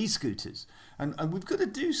about e-scooters. And we've got to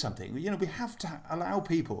do something. You know, we have to allow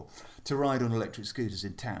people to ride on electric scooters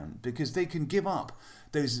in town, because they can give up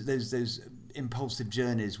those impulsive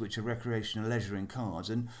journeys which are recreational leisure in cars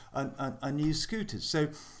and use scooters. So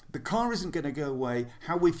the car isn't going to go away.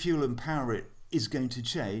 How we fuel and power it is going to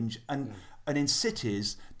change. And in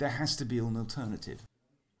cities, there has to be an alternative.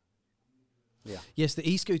 Yeah. Yes, the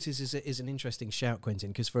e-scooters is an interesting shout, Quentin,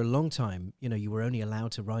 because for a long time, you know, you were only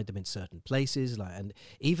allowed to ride them in certain places, and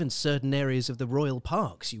even certain areas of the royal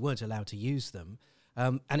parks, you weren't allowed to use them.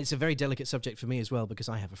 And it's a very delicate subject for me as well, because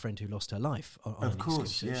I have a friend who lost her life on Of an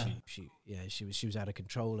course, e-scooter. yeah. She was out of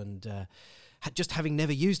control, and just having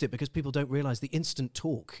never used it, because people don't realise the instant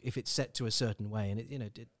torque if it's set to a certain way, and it, you know,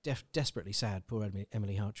 desperately sad. Poor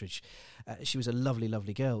Emily Hartridge. She was a lovely,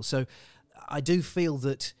 lovely girl. So I do feel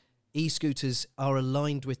that e-scooters are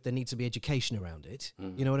aligned with there needs to be education around it.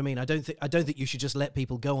 You know what I mean? I don't think you should just let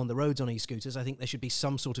people go on the roads on e-scooters. I think there should be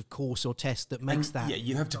some sort of course or test that makes that. Yeah,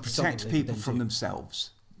 you have to protect people from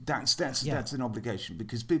themselves. That's an obligation,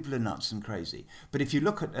 because people are nuts and crazy. But if you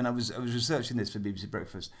look at, and I was researching this for BBC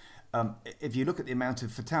Breakfast, if you look at the amount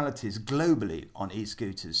of fatalities globally on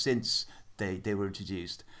e-scooters since they were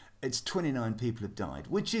introduced, it's 29 people have died,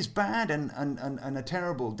 which is bad and a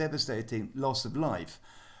terrible, devastating loss of life.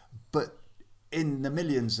 But in the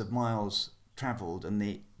millions of miles travelled and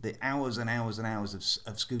the hours and hours and hours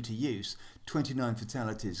of scooter use, 29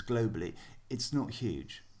 fatalities globally, it's not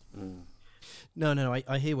huge. No,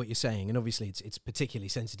 I hear what you're saying, and obviously it's particularly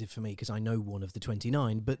sensitive for me because I know one of the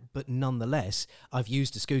 29, but nonetheless, I've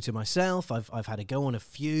used a scooter myself. I've had a go on a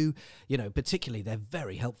few, you know, particularly they're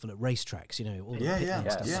very helpful at racetracks, you know, all the pit lane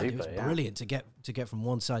stuff. super, It was brilliant to get from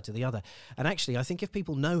one side to the other. And actually, I think if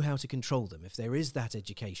people know how to control them, if there is that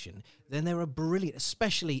education, then there are brilliant,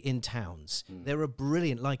 especially in towns, there are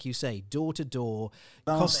brilliant, like you say, door to door,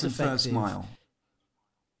 cost effective. First mile.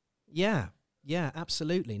 Yeah,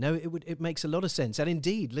 absolutely. No, it makes a lot of sense. And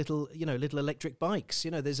indeed, little electric bikes,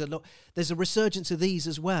 you know, there's a resurgence of these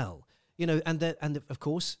as well. You know, and of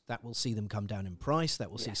course that will see them come down in price,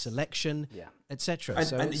 that will see selection, etc.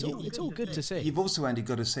 So it's all good to see. You've also, Andy,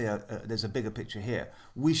 got to say there's a bigger picture here.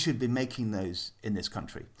 We should be making those in this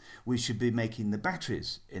country. We should be making the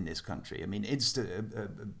batteries in this country. I mean,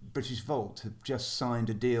 British Volt have just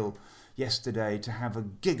signed a deal yesterday to have a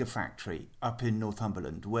gigafactory up in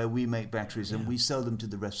Northumberland where we make batteries and we sell them to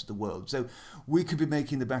the rest of the world. So we could be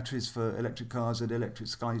making the batteries for electric cars and electric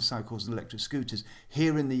cycles and electric scooters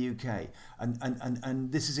here in the UK.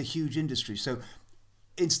 And this is a huge industry. So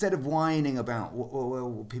instead of whining about,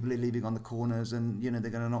 well, people are leaving on the corners and, you know,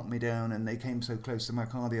 they're going to knock me down and they came so close to my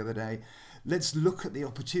car the other day, let's look at the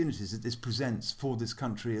opportunities that this presents for this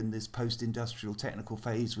country in this post-industrial technical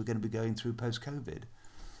phase we're going to be going through post-COVID.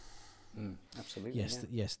 Absolutely.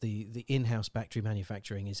 Yes. The in-house battery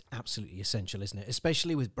manufacturing is absolutely essential, isn't it?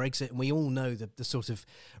 Especially with Brexit, and we all know the sort of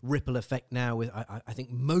ripple effect now. With I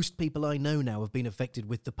think most people I know now have been affected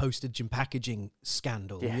with the postage and packaging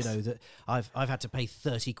scandal. Yes. You know, that I've had to pay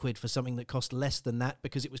 30 quid for something that cost less than that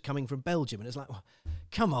because it was coming from Belgium, and it's like, well,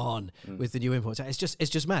 come on, with the new imports. It's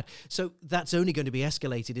just mad. So that's only going to be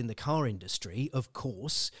escalated in the car industry, of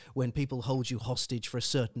course, when people hold you hostage for a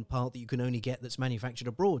certain part that you can only get that's manufactured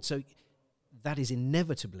abroad. So that is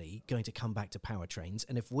inevitably going to come back to powertrains,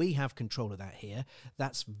 and if we have control of that here,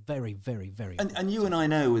 that's very, very, very important. And you and I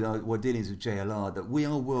know with our dealings with JLR that we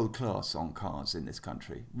are world class on cars in this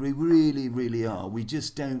country. We really, really are. We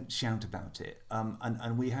just don't shout about it.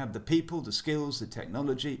 And we have the people, the skills, the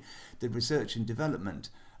technology, the research and development.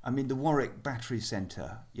 I mean, the Warwick Battery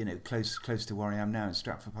Centre, you know, close to where I am now in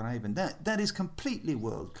Stratford-upon-Avon, that is completely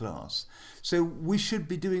world class. So we should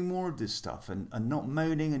be doing more of this stuff and not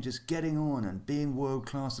moaning and just getting on and being world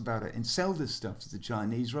class about it and sell this stuff to the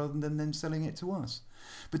Chinese rather than them selling it to us.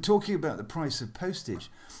 But talking about the price of postage,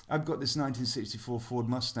 I've got this 1964 Ford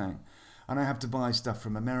Mustang and I have to buy stuff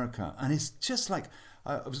from America. And it's just like,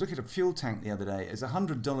 I was looking at a fuel tank the other day. It's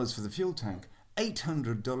 $100 for the fuel tank.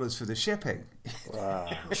 $800 for the shipping. Wow.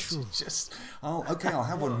 Just, okay, I'll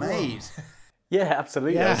have one made. Yeah,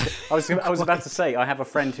 absolutely. Yeah. I was about to say, I have a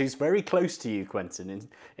friend who's very close to you, Quentin,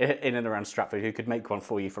 in and around Stratford, who could make one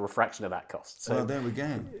for you for a fraction of that cost. So, well, there we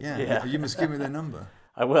go. Yeah. You must give me their number.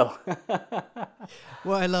 I will.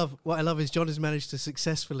 What I love is John has managed to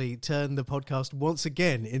successfully turn the podcast once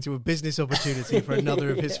again into a business opportunity for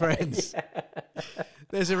another of his friends.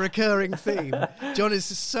 There's a recurring theme. John is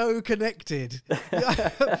so connected.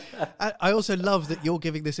 I also love that you're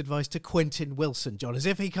giving this advice to Quentin Willson, John, as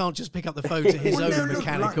if he can't just pick up the phone to his own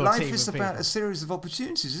mechanic or life team is of about people. a series of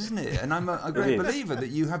opportunities, isn't it? And I'm a great believer that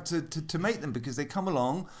you have to make them because they come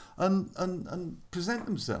along and present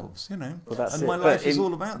themselves, you know. Well, that's and it. my life is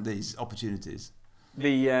all about these opportunities.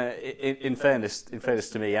 In fairness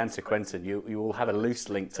to me and to Quentin, you all have a loose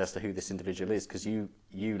link as to who this individual is, because you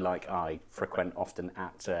like I frequent often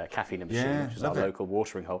at Caffeine and Machine, which is our local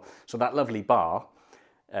watering hole. So that lovely bar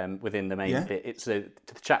within the main bit, it's the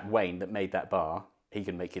chap Wayne that made that bar. He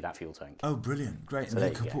can make you that fuel tank. Oh, brilliant! Great, So and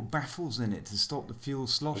they there could you go. put baffles in it to stop the fuel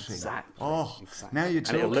sloshing. Exactly. Oh, exactly. now you're And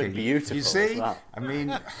talking. it'll look beautiful. You see? as well. I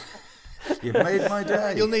mean, you've made my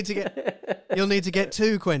day. You'll need to get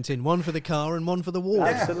two, Quentin. One for the car and one for the wall.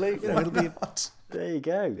 Absolutely. You know, it'll be There you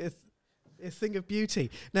go. a thing of beauty.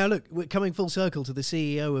 Now, look, we're coming full circle to the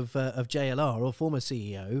CEO of JLR, or former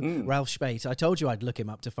CEO, Ralph Spate. I told you I'd look him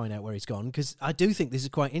up to find out where he's gone, because I do think this is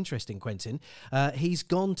quite interesting, Quentin. He's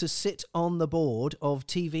gone to sit on the board of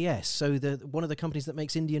TVS, so one of the companies that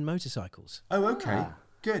makes Indian motorcycles. Oh, okay,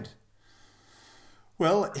 good.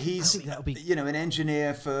 Well, he's that'll be... an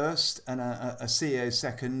engineer first and a CEO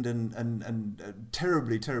second, and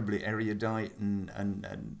terribly erudite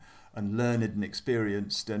and learned and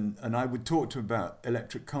experienced, and I would talk to him about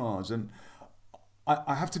electric cars, and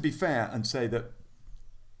I have to be fair and say that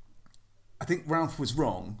I think Ralph was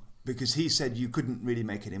wrong, because he said you couldn't really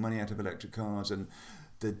make any money out of electric cars and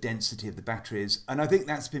the density of the batteries, and I think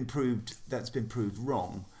that's been proved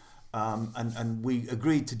wrong, and we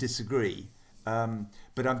agreed to disagree.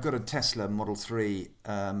 But I've got a Tesla Model 3,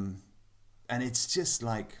 and it's just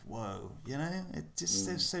like, whoa,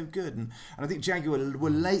 they're so good. And I think Jaguar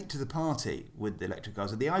were late to the party with the electric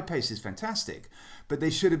cars. The I-Pace is fantastic, but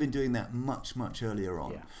they should have been doing that much earlier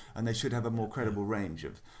on. Yeah. And they should have a more credible range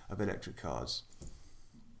of electric cars.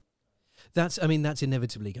 That's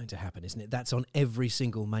inevitably going to happen, isn't it? That's on every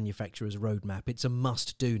single manufacturer's roadmap. It's a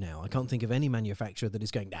must-do now. I can't think of any manufacturer that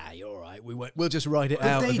is going, nah, you're all right, we'll just ride it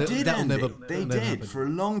out. They did, Andy. They did. For a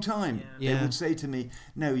long time. Yeah. They would say to me,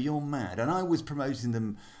 no, you're mad. And I was promoting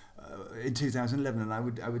them in 2011, and I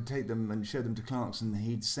would take them and show them to Clarkson, and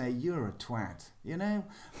he'd say, you're a twat,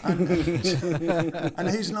 And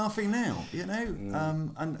who's laughing now,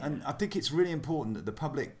 And I think it's really important that the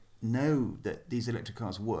public know that these electric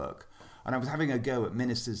cars work. And I was having a go at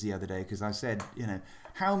ministers the other day, because I said,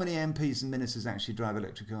 how many MPs and ministers actually drive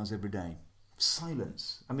electric cars every day?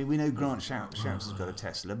 Silence. I mean, we know Grant Shouts has got a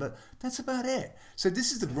Tesla, but that's about it. So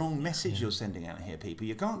this is the wrong message you're sending out here, people.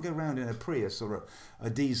 You can't go around in a Prius or a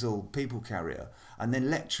diesel people carrier and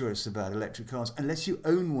then lecture us about electric cars unless you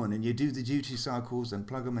own one and you do the duty cycles and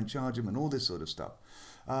plug them and charge them and all this sort of stuff.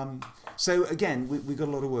 So again, we've got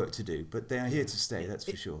a lot of work to do, but they are here to stay, that's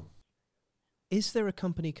for sure. Is there a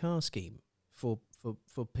company car scheme for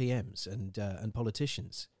PMs and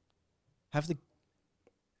politicians?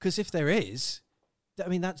 Because if there is, I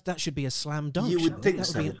mean that should be a slam dunk. You would think that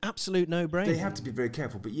so. would be an absolute no-brainer. They have to be very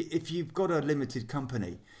careful. But if you've got a limited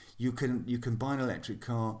company, you can buy an electric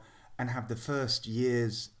car and have the first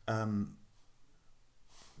year's you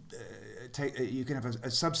can have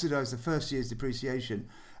subsidise the first year's depreciation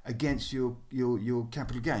against your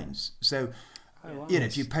capital gains. So.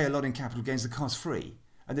 If you pay a lot in capital gains, the car's free,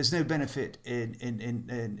 and there's no benefit in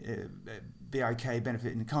BIK,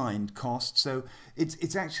 benefit in kind cost. So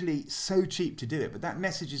it's actually so cheap to do it, but that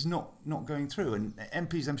message is not going through. And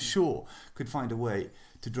MPs, I'm sure, could find a way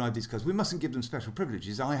to drive these cars. We mustn't give them special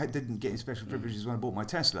privileges. I didn't get any special privileges when I bought my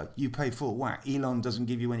Tesla. You pay full whack. Elon doesn't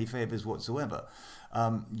give you any favours whatsoever.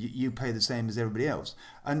 You pay the same as everybody else,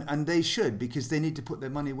 and they should, because they need to put their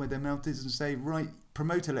money where their mouth is and say, right,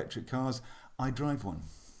 promote electric cars. I drive one.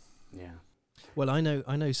 Yeah. Well, I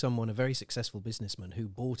know someone, a very successful businessman, who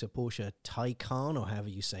bought a Porsche Taycan, or however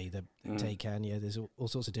you say the Taycan. Yeah, there's all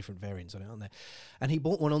sorts of different variants on it, aren't there? And he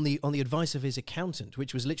bought one on the advice of his accountant,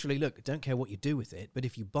 which was literally, look, don't care what you do with it, but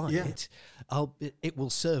if you buy it, it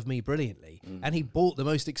will serve me brilliantly. And he bought the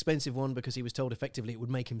most expensive one because he was told effectively it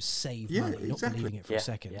would make him save money, not believing it for a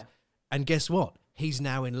second. Yeah. And guess what? He's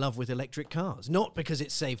now in love with electric cars. Not because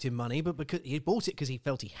it saved him money, but because he bought it because he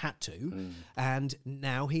felt he had to, and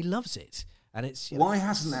now he loves it. And it's why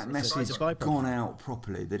hasn't that message gone out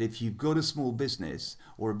properly? That if you've got a small business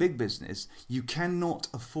or a big business, you cannot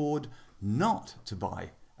afford not to buy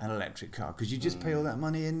an electric car because you just pay all that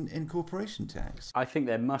money in corporation tax. I think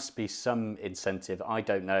there must be some incentive. I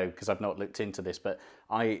don't know, because I've not looked into this, but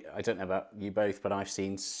I don't know about you both, but I've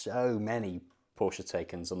seen so many Porsche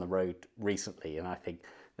Taycans on the road recently, and I think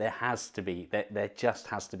there has to be, there just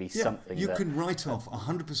has to be something. You can write off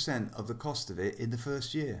 100% of the cost of it in the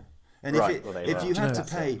first year. And Right, if you have to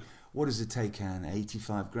That's pay, it. what does it take, Anne?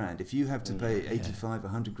 85 grand. If you have to pay 85,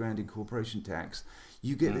 100 grand in corporation tax,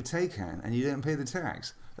 you get the take-on and you don't pay the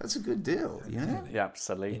tax. That's a good deal, you know? Yeah,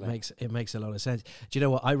 absolutely. It makes a lot of sense. Do you know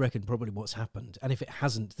what? I reckon probably what's happened, and if it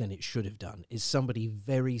hasn't, then it should have done, is somebody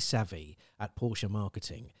very savvy at Porsche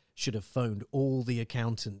marketing should have phoned all the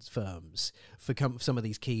accountants firms for some of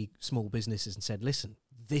these key small businesses and said, listen,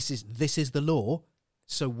 this is the law,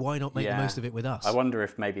 so why not make the most of it with us? I wonder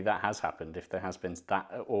if maybe that has happened, if there has been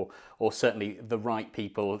that, or certainly the right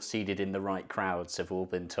people seated in the right crowds have all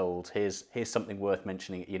been told, here's something worth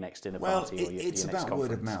mentioning at your next dinner party or your it's next about conference.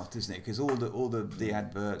 word of mouth, isn't it? Because all the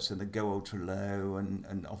adverts and the Go Ultra Low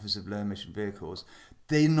and Office of Low Emission Vehicles,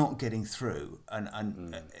 they're not getting through,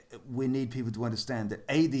 and we need people to understand that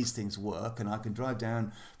these things work, and I can drive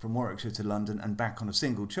down from Warwickshire to London and back on a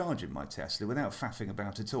single charge in my Tesla without faffing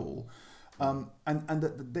about at all. And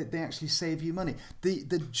that they actually save you money.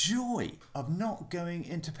 The joy of not going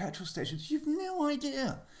into petrol stations, you've no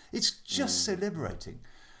idea. It's just so liberating.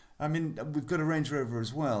 I mean, we've got a Range Rover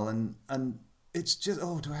as well, and it's just,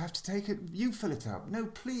 do I have to take it? You fill it up. No,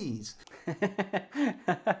 please.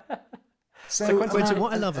 So Quentin,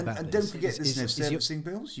 what I love about and this don't forget, there's no is servicing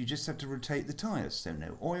bills. You just have to rotate the tyres. So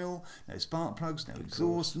no oil, no spark plugs, no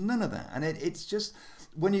exhaust, none of that. And it's just,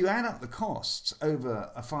 when you add up the costs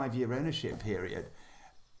over a 5-year ownership period,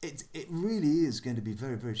 it really is going to be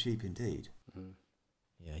very, very cheap indeed.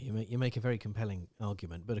 Yeah, you make a very compelling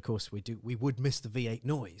argument, but of course we would miss the V8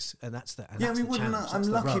 noise, and that's the and yeah. that's I mean, the challenge. I'm That's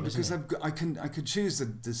the lucky rub, because isn't it? I could choose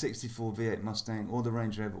the 64 V8 Mustang or the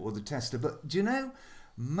Range Rover or the Tesla, but do you know,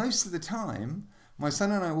 most of the time, my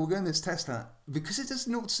son and I will go in this Tesla because it does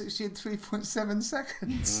 0 to 60 in 3.7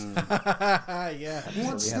 seconds. Yeah,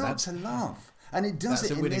 What's not to love? And it does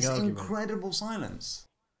That's it a in winning this argument. incredible silence.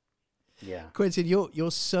 Yeah. Quentin,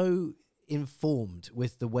 you're so informed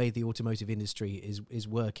with the way the automotive industry is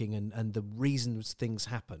working and the reasons things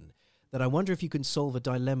happen that I wonder if you can solve a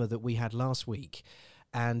dilemma that we had last week.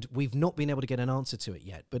 And we've not been able to get an answer to it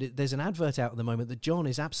yet. But there's an advert out at the moment that John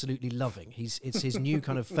is absolutely loving. It's his new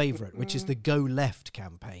kind of favourite, which is the Go Left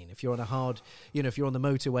campaign. If you're on if you're on the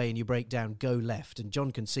motorway and you break down, go left. And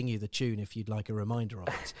John can sing you the tune if you'd like a reminder of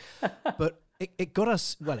it. But it got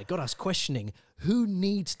us questioning who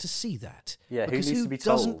needs to see that. Yeah, because who needs to be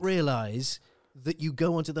told? doesn't realise that you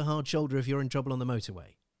go onto the hard shoulder if you're in trouble on the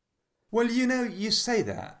motorway? Well, you say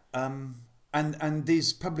that. And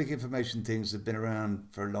these public information things have been around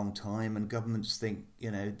for a long time, and governments think,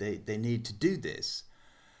 they need to do this.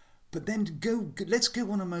 But then let's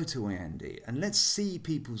go on a motorway, Andy, and let's see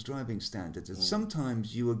people's driving standards. And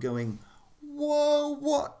sometimes you are going, whoa,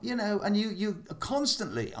 what? And you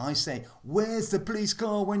constantly, I say, where's the police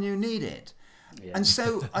car when you need it? Yeah. And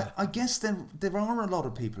so I guess there are a lot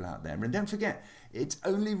of people out there. And don't forget, it's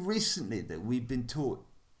only recently that we've been taught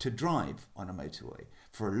to drive on a motorway.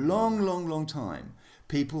 For a long, long, long time,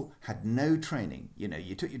 people had no training.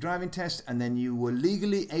 You took your driving test and then you were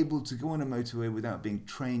legally able to go on a motorway without being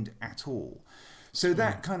trained at all. So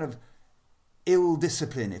that kind of ill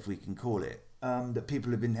discipline, if we can call it, that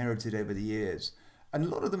people have inherited over the years, and a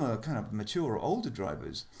lot of them are kind of mature or older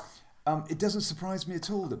drivers, it doesn't surprise me at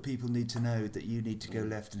all that people need to know that you need to go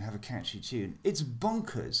left and have a catchy tune. It's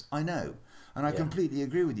bonkers, I know, and I completely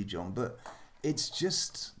agree with you, John, but it's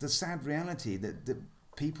just the sad reality that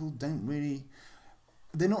people don't really,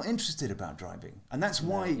 they're not interested about driving. And that's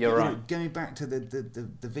why going back to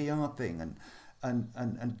the VR thing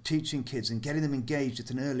and teaching kids and getting them engaged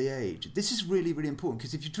at an early age, this is really, really important,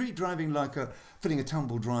 because if you treat driving like filling a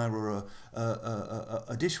tumble dryer or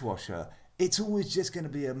a dishwasher, it's always just going to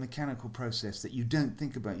be a mechanical process that you don't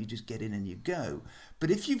think about. You just get in and you go. But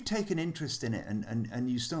if you've taken interest in it and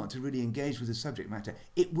you start to really engage with the subject matter,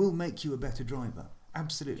 it will make you a better driver.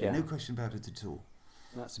 Absolutely. No question about it at all.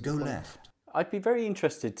 Go left. I'd be very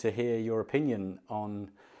interested to hear your opinion on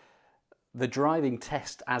the driving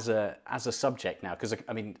test as a subject now, because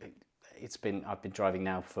I've been driving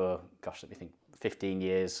now for, let me think, 15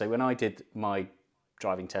 years. So when I did my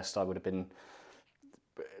driving test, I would have been,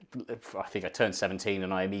 I think I turned 17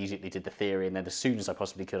 and I immediately did the theory, and then as soon as I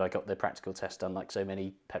possibly could, I got the practical test done, like so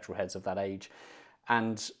many petrol heads of that age.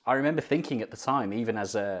 And I remember thinking at the time, even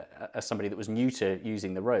as somebody that was new to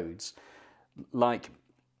using the roads, like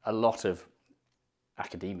a lot of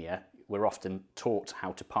academia, we're often taught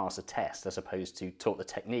how to pass a test as opposed to taught the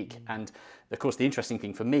technique. And of course, the interesting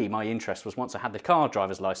thing for me, my interest was once I had the car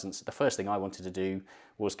driver's license, the first thing I wanted to do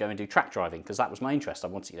was go and do track driving, because that was my interest. I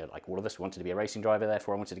wanted, like all of us, wanted to be a racing driver,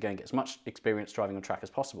 therefore I wanted to go and get as much experience driving on track as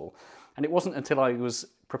possible. And it wasn't until I was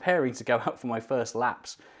preparing to go out for my first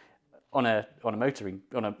laps on a motor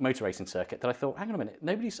racing circuit that I thought, hang on a minute,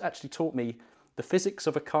 nobody's actually taught me the physics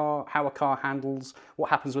of a car, how a car handles, what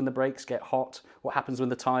happens when the brakes get hot, what happens when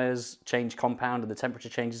the tyres change compound and the temperature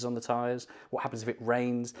changes on the tyres, what happens if it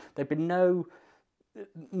rains. There'd been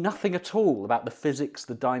nothing at all about the physics,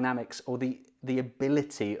 the dynamics, or the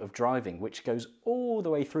ability of driving, which goes all the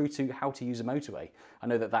way through to how to use a motorway. I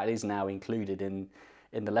know that is now included in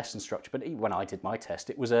the lesson structure, but when I did my test,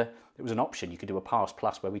 it was an option. You could do a pass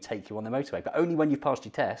plus where we take you on the motorway, but only when you've passed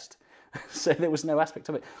your test. So there was no aspect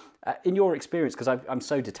of it. In your experience, because I'm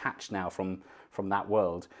so detached now from that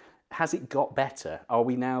world, has it got better? Are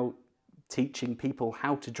we now teaching people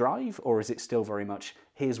how to drive, or is it still very much,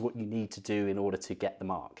 here's what you need to do in order to get the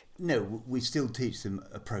mark? No, we still teach them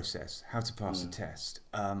a process, how to pass a test.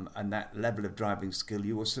 And that level of driving skill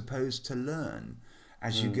you are supposed to learn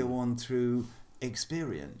as you go on through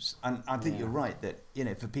experience. And I think you're right that,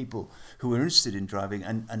 for people who are interested in driving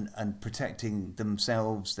and protecting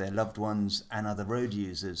themselves, their loved ones and other road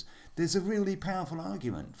users, there's a really powerful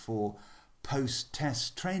argument for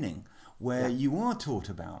post-test training where you are taught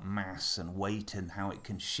about mass and weight and how it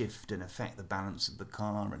can shift and affect the balance of the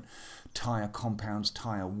car, and tyre compounds,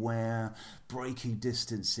 tyre wear, braking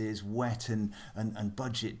distances, wet and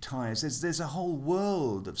budget tyres. There's a whole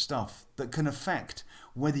world of stuff that can affect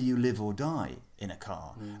whether you live or die in a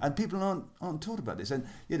car. And people aren't taught about this. And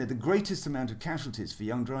the greatest amount of casualties for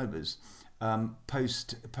young drivers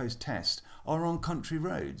post-test are on country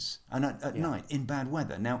roads and at night in bad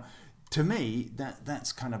weather. Now, to me,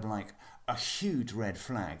 that's kind of like a huge red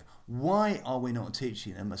flag. Why are we not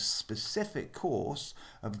teaching them a specific course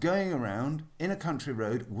of going around in a country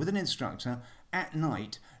road with an instructor at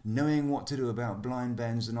night, knowing what to do about blind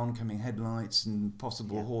bends and oncoming headlights and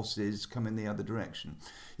possible horses coming the other direction?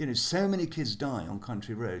 So many kids die on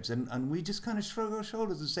country roads, and we just kind of shrug our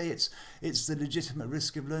shoulders and say it's the legitimate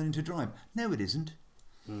risk of learning to drive. No, it isn't.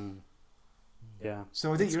 Yeah.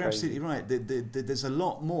 So I think you're absolutely right. There's a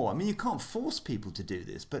lot more. I mean, you can't force people to do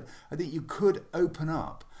this, but I think you could open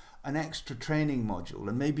up an extra training module,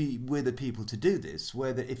 and maybe we're the people to do this,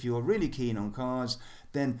 where if you're really keen on cars,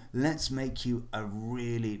 then let's make you a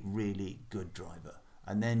really, really good driver.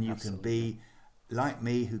 And then you can be like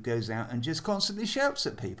me, who goes out and just constantly shouts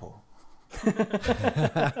at people.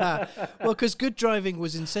 Well, because good driving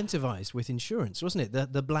was incentivized with insurance, wasn't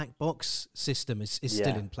it? The black box system is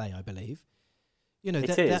still in play, I believe.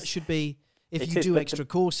 That should be, if you do extra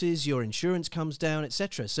courses, your insurance comes down,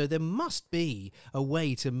 etc. So there must be a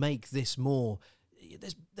way to make this more.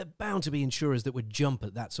 There bound to be insurers that would jump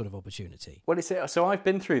at that sort of opportunity. Well, so I've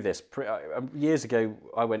been through this. Years ago,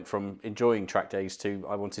 I went from enjoying track days to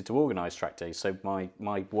I wanted to organise track days. So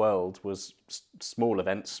my world was small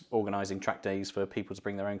events, organising track days for people to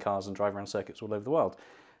bring their own cars and drive around circuits all over the world.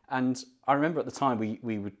 And I remember at the time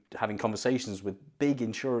we were having conversations with big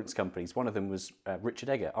insurance companies. One of them was Richard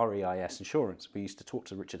Egger, REIS Insurance. We used to talk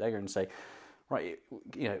to Richard Egger and say, right,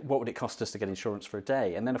 what would it cost us to get insurance for a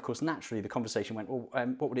day? And then, of course, naturally, the conversation went, well,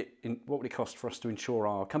 what would it cost for us to insure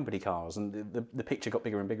our company cars? And the picture got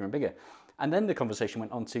bigger and bigger and bigger. And then the conversation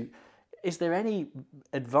went on to, is there any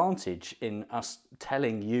advantage in us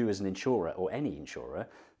telling you as an insurer, or any insurer,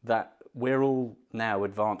 that we're all now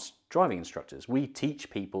advanced driving instructors? We teach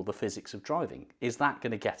people the physics of driving. Is that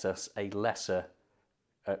going to get us a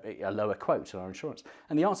lower quote on our insurance?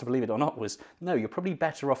 And the answer, believe it or not, was no. You're probably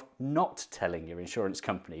better off not telling your insurance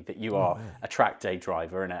company that you are a track day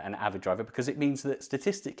driver and an avid driver, because it means that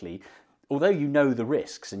statistically, although you know the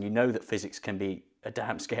risks and you know that physics can be a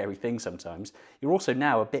damn scary thing sometimes, you're also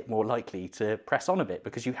now a bit more likely to press on a bit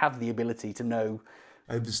because you have the ability to know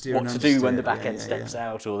oversteer what to do when the back end steps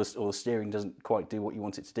out, or the steering doesn't quite do what you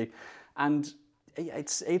want it to do. And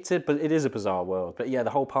it is a bizarre world. But yeah, the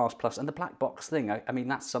whole Pass Plus and the black box thing, I mean,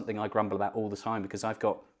 that's something I grumble about all the time, because I've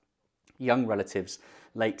got young relatives,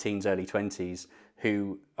 late teens, early 20s,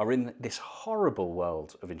 who are in this horrible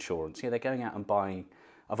world of insurance. They're going out and buying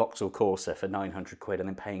a Vauxhall Corsa for 900 quid and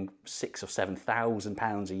then paying £6,000 or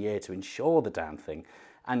 £7,000 a year to insure the damn thing.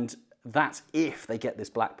 And that's if they get this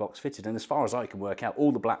black box fitted. And as far as I can work out,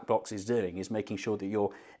 all the black box is doing is making sure that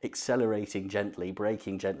you're accelerating gently,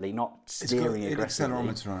 braking gently, not steering aggressively.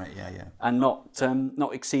 Accelerometer on it, yeah. And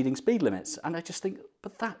not exceeding speed limits. And I just think,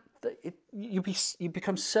 but you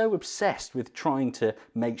become so obsessed with trying to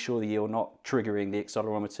make sure that you're not triggering the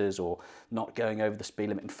accelerometers or not going over the speed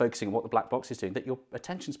limit and focusing on what the black box is doing, that your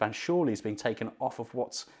attention span surely is being taken off of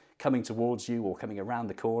what's coming towards you or coming around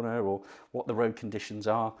the corner or what the road conditions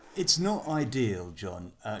are. It's not ideal,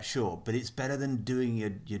 John, sure, but it's better than doing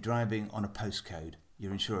your driving on a postcode,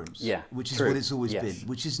 your insurance, which is what it's always been,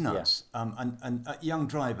 which is nuts. And a young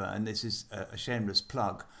driver, and this is a shameless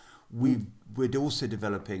plug, we're also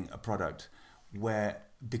developing a product where,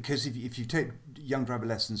 because if you take young driver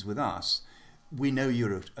lessons with us, we know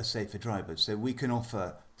you're a safer driver, so we can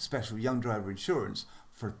offer special young driver insurance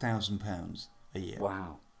for £1,000 a year.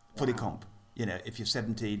 Wow. Fully comp. You know, if you're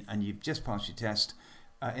 17 and you've just passed your test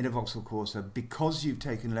in a Vauxhall Corsa, because you've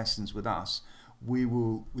taken lessons with us, we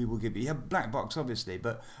will give you have black box obviously,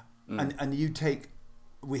 but and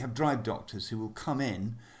we have drive doctors who will come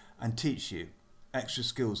in and teach you extra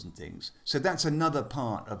skills and things. So that's another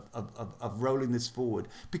part of rolling this forward,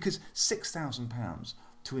 because £6,000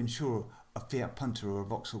 to insure a Fiat Punto or a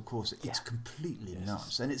Vauxhall Corsa, it's completely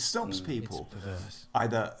nuts, and it stops people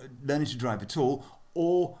either learning to drive at all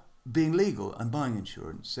or being legal and buying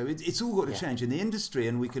insurance. So it's all got to change in the industry,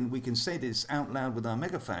 and we can say this out loud with our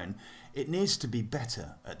megaphone. It needs to be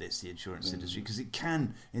better at this, the insurance industry, because it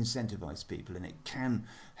can incentivise people and it can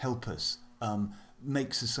help us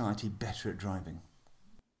make society better at driving.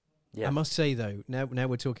 I must say though, now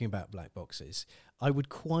we're talking about black boxes, I would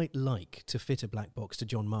quite like to fit a black box to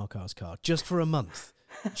John Markar's car just for a month,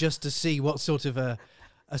 just to see what sort of a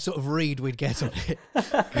sort of read we'd get on it.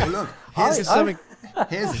 Well, look, here's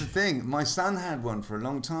the thing. My son had one for a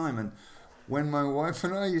long time, and when my wife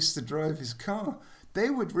and I used to drive his car, they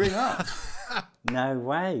would ring up. No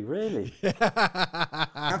way, really? You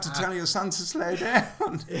have to tell your son to slow down.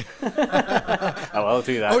 I'll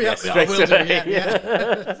do that. Oh, yes, I will do,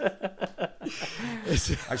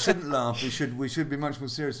 I shouldn't laugh. We should be much more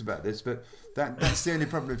serious about this, but that's the only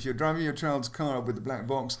problem. If you're driving your child's car with the black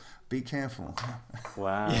box, be careful.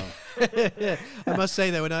 Wow. I must say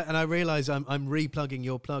though, and I realise I'm replugging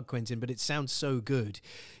your plug, Quentin, but it sounds so good.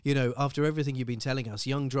 You know, after everything you've been telling us,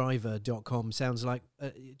 youngdriver.com sounds like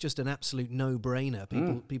just an absolute no-brainer.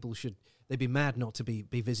 People should, they'd be mad not to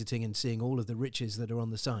be visiting and seeing all of the riches that are on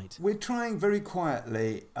the site. We're trying very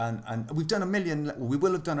quietly, and we've done we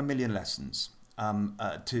will have done 1 million lessons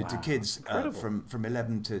to kids from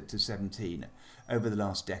 11 to 17 over the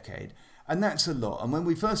last decade. And that's a lot. And when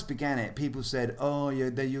we first began it, people said, oh,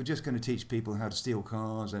 you're just going to teach people how to steal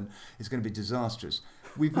cars and it's going to be disastrous.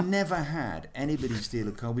 We've never had anybody steal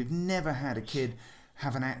a car. We've never had a kid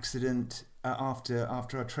have an accident after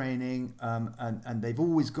our training, and they've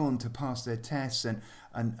always gone to pass their tests.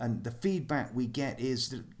 And the feedback we get is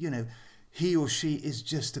that, you know, he or she is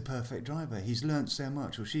just a perfect driver. He's learnt so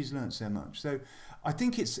much, or she's learnt so much. So I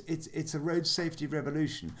think it's a road safety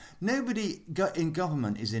revolution. Nobody in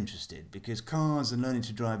government is interested, because cars and learning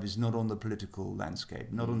to drive is not on the political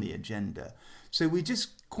landscape, not on the agenda. So we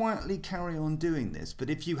just quietly carry on doing this. But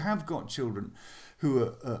if you have got children who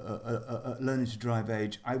are learning to drive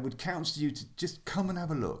age, I would counsel you to just come and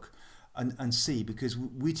have a look and see, because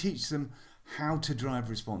we teach them how to drive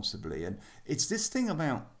responsibly. And it's this thing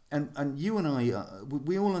about, and you and I,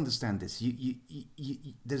 we all understand this.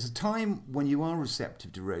 There's a time when you are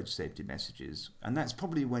receptive to road safety messages, and that's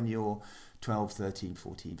probably when you're 12, 13,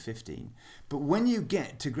 14, 15. But when you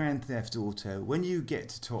get to Grand Theft Auto, when you get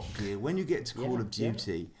to Top Gear, when you get to Call of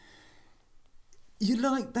Duty, you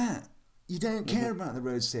like that. You don't care about the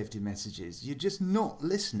road safety messages. You're just not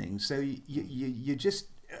listening. So you're just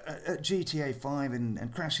at GTA 5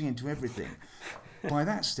 and crashing into everything. By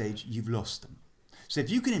that stage, you've lost them. So if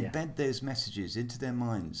you can embed those messages into their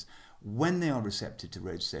minds when they are receptive to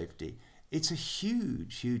road safety, it's a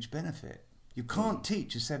huge, huge benefit. You can't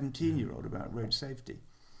teach a 17-year-old about road safety.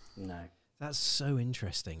 No. That's so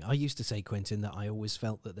interesting. I used to say, Quentin, that I always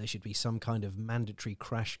felt that there should be some kind of mandatory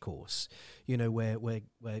crash course, you know, where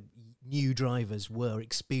new drivers were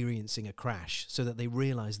experiencing a crash so that they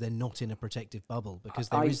realise they're not in a protective bubble, because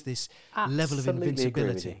there is this level of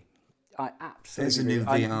invincibility. I absolutely There's a new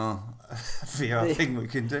VR thing we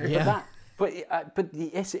can do. Yeah. But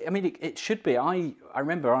yes, I mean, it should be. I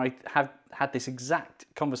remember I have had this exact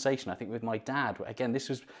conversation, I think, with my dad. Again, this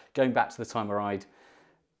was going back to the time where I'd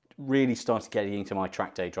really started getting into my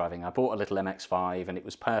track day driving. I bought a little MX-5 and it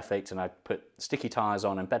was perfect, and I put sticky tyres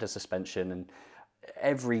on and better suspension, and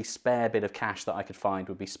every spare bit of cash that I could find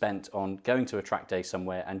would be spent on going to a track day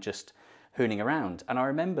somewhere and just hooning around. And I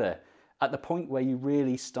remember at the point where you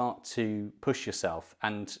really start to push yourself,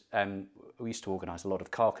 and we used to organise a lot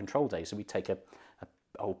of car control days, so we'd take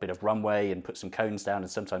a whole bit of runway and put some cones down and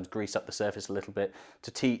sometimes grease up the surface a little bit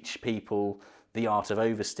to teach people the art of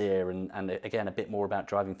oversteer and again, a bit more about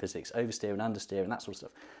driving physics, oversteer and understeer and that sort of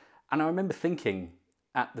stuff. And I remember thinking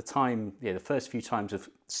at the time, the first few times of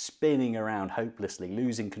spinning around hopelessly,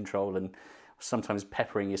 losing control and sometimes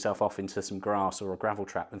peppering yourself off into some grass or a gravel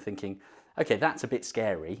trap and thinking, okay, that's a bit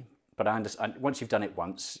scary, but I understand. Once you've done it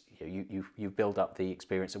once, you build up the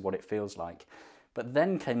experience of what it feels like. But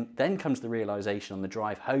then comes the realisation on the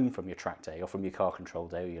drive home from your track day or from your car control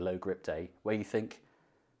day or your low grip day, where you think,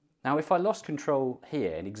 now if I lost control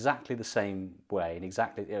here in exactly the same way, in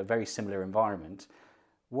exactly a very similar environment,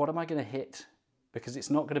 what am I going to hit? Because it's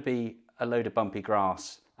not going to be a load of bumpy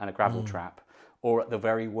grass and a gravel trap, or at the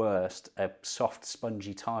very worst, a soft,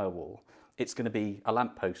 spongy tyre wall. It's going to be a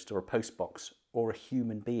lamppost or a post box or a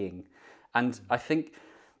human being. And I think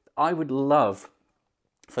I would love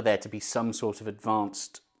for there to be some sort of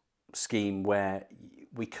advanced scheme where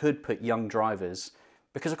we could put young drivers,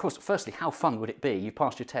 because of course, firstly, how fun would it be? You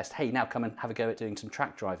passed your test, hey, now come and have a go at doing some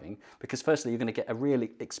track driving, because firstly, you're going to get a real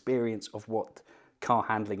experience of what car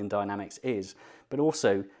handling and dynamics is, but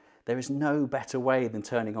also there is no better way than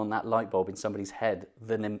turning on that light bulb in somebody's head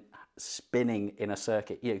than spinning in a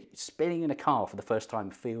circuit. Spinning in a car for the first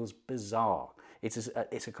time feels bizarre.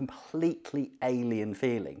 It's a completely alien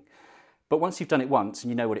feeling. But once you've done it once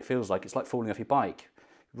and you know what it feels like, it's like falling off your bike.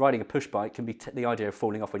 Riding a push bike can be, the idea of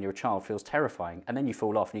falling off when you're a child feels terrifying. And then you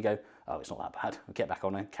fall off and you go, oh, it's not that bad. I'll get back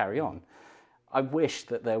on and carry on. I wish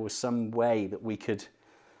that there was some way that we could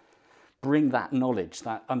bring that knowledge,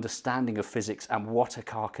 that understanding of physics and what a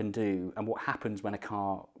car can do and what happens when it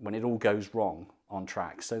all goes wrong on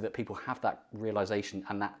track, so that people have that realization,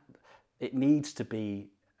 and that it needs to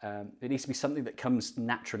be something that comes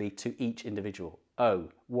naturally to each individual. Oh,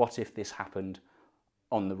 what if this happened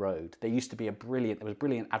on the road? There was a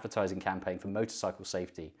brilliant advertising campaign for motorcycle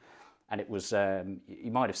safety, and it was,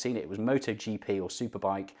 you might have seen it, it was MotoGP or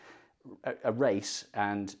Superbike, a race,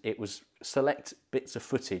 and it was select bits of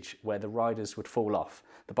footage where the riders would fall off.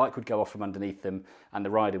 The bike would go off from underneath them and the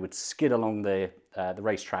rider would skid along the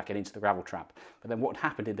racetrack and into the gravel trap. But then what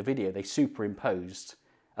happened in the video, they superimposed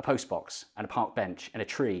a post box and a park bench and a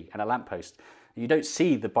tree and a lamppost. You don't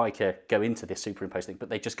see the biker go into this superimposed thing, but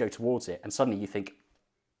they just go towards it, and suddenly you think,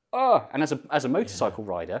 oh, and as a motorcycle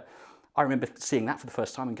rider, I remember seeing that for the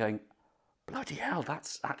first time and going, bloody hell,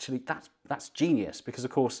 that's genius, because of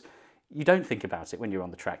course you don't think about it when you're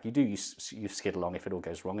on the track. You skid along if it all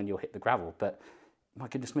goes wrong and you'll hit the gravel, but my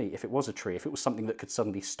goodness me, if it was a tree, if it was something that could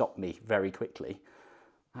suddenly stop me very quickly,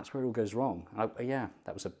 that's where it all goes wrong.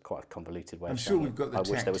 That was quite a convoluted way I'm of sure saying we've got the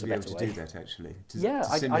tech to be able to do that, actually. To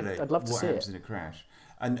simulate I'd love to what see happens it. in a crash.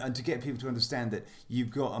 And to get people to understand that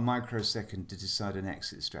you've got a microsecond to decide an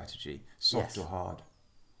exit strategy, soft or hard.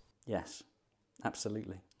 Yes,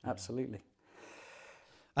 absolutely.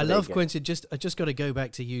 I love, Quentin, I just got to go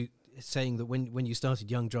back to you saying that when you started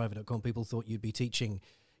YoungDriver.com, people thought you'd be teaching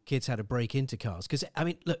kids how to break into cars. Because, I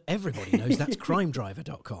mean, look, everybody knows that's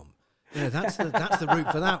CrimeDriver.com. That's the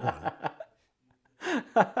route for that one.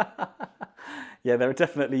 Yeah, there are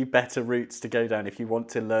definitely better routes to go down if you want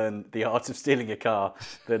to learn the art of stealing a car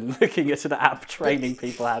than looking at an app training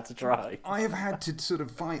people how to drive. I have had to sort of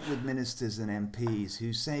fight with ministers and MPs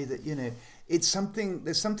who say that, there's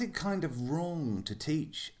something kind of wrong to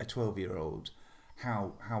teach a 12-year-old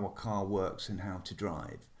how a car works and how to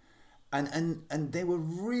drive. And they were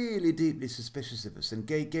really deeply suspicious of us and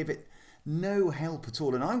gave it no help at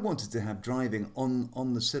all. And I wanted to have driving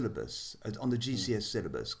on the syllabus, on the GCS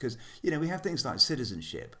syllabus, because, we have things like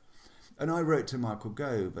citizenship. And I wrote to Michael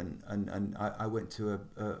Gove and I went to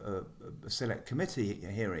a select committee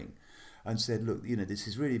hearing and said, look, this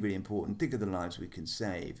is really, really important. Think of the lives we can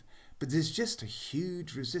save. But there's just a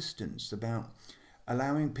huge resistance about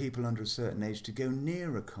allowing people under a certain age to go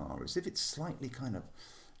near a car, as if it's slightly kind of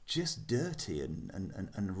just dirty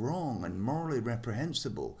and wrong and morally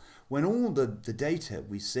reprehensible, when all the data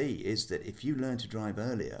we see is that if you learn to drive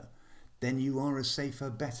earlier, then you are a safer,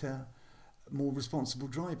 better, more responsible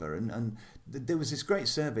driver. And there was this great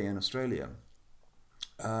survey in Austria,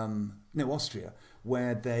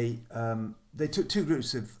 where they took two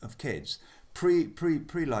groups of kids,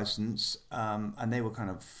 pre-license, and they were kind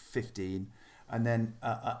of 15, and then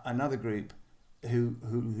another group who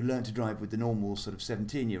learned to drive with the normal sort of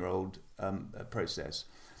 17-year-old process.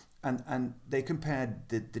 And they compared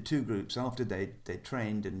the two groups after they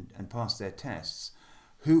trained and passed their tests,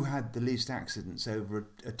 who had the least accidents over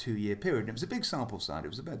a 2-year period. And it was a big sample size. It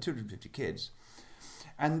was about 250 kids.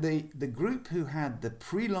 And the group who had the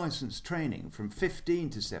pre-license training from 15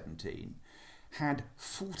 to 17 had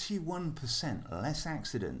 41% less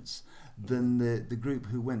accidents than the group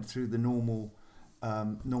who went through the normal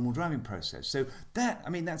driving process. So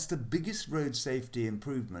that's the biggest road safety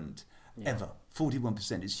improvement ever.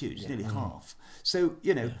 41% is huge. It's nearly half. So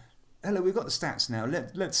hello, we've got the stats now.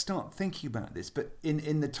 Let's start thinking about this. But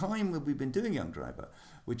in the time that we've been doing Young Driver,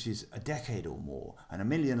 which is a decade or more, and a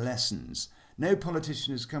million lessons, no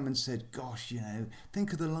politician has come and said, gosh,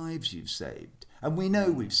 think of the lives you've saved. And we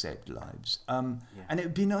know we've saved lives. And it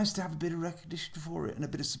would be nice to have a bit of recognition for it and a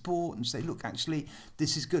bit of support and say, look, actually,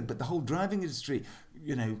 this is good. But the whole driving industry,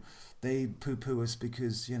 they poo-poo us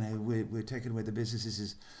because, we're taking away the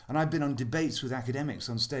businesses. And I've been on debates with academics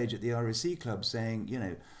on stage at the RSC Club saying,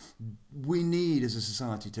 we need as a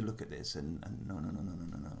society to look at this. And no.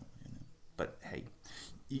 But hey,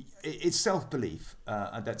 it's self-belief.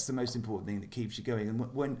 That's the most important thing that keeps you going.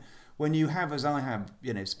 And when you have, as I have,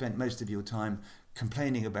 spent most of your time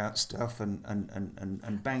complaining about stuff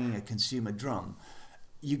and banging a consumer drum,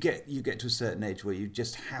 you get to a certain age where you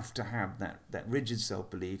just have to have that rigid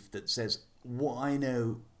self-belief that says, what I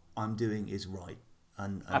know I'm doing is right.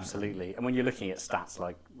 And absolutely. And when you're looking at stats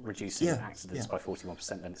like reducing accidents by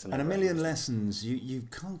 41%, then it's a million lessons. You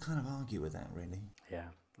can't kind of argue with that, really. Yeah,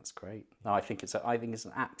 that's great. No, I think it's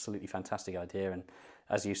an absolutely fantastic idea. And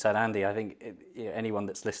as you said, Andy, I think anyone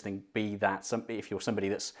that's listening, if you're somebody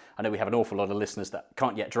that's, I know we have an awful lot of listeners that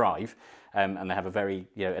can't yet drive, and they have a very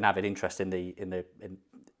an avid interest in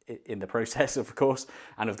the process, of course,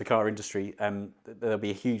 and of the car industry. There'll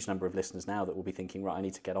be a huge number of listeners now that will be thinking, right, I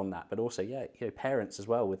need to get on that. But also, parents as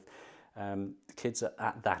well with kids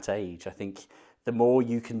at that age. I think the more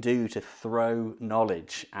you can do to throw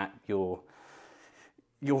knowledge at your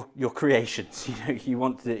creations, you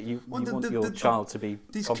want your child to be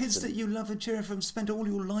these competent. Kids that you love and cheer from, spent all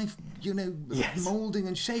your life, moulding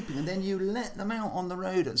and shaping, and then you let them out on the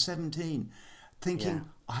road at 17, thinking,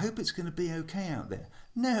 I hope it's going to be okay out there.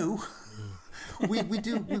 No, we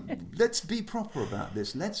do. Let's be proper about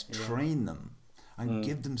this. Let's train them and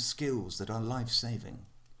give them skills that are life-saving.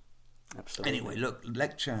 Absolutely. Anyway, look,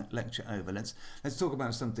 lecture over. Let's talk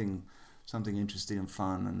about something interesting and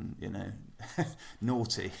fun and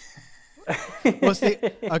naughty.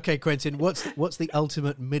 Okay, Quentin? What's the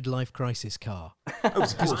ultimate midlife crisis car?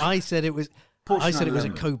 Because I said it was a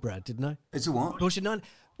Cobra, didn't I? It's a what? Porsche 9.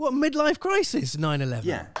 What midlife crisis? 911.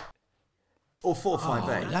 Yeah. Or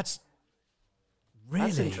 458. That's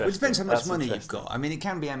really. Well, it depends how much money you've got. I mean, it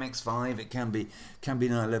can be MX-5, it can be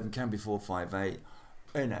 911, can be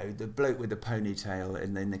 458. The bloke with the ponytail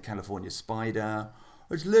and then the California Spider.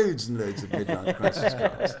 There's loads and loads of midlife crisis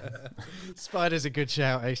cars. Spider's a good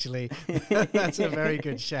shout, actually. That's a very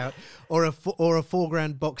good shout. Or a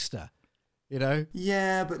 $4,000 Boxster.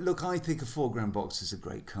 Yeah, but look, I think a $4,000 Boxster is a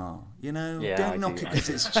great car. Yeah, don't knock it because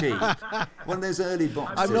it's cheap. One of those early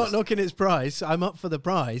Boxsters. I'm not knocking its price. I'm up for the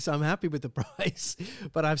price. I'm happy with the price.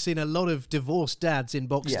 But I've seen a lot of divorced dads in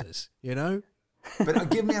Boxsters. But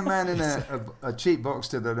give me a man in a cheap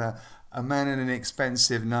Boxster than a man in an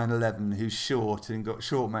expensive 911 who's short and got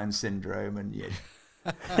short man syndrome and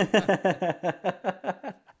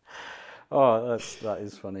Oh, that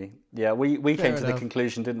is funny. Yeah, we came to the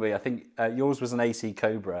conclusion, didn't we? I think yours was an AC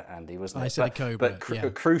Cobra, Andy, wasn't it? I said a Cobra, but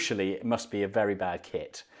crucially, it must be a very bad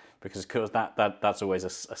kit, because that's always a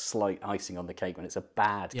slight icing on the cake when it's a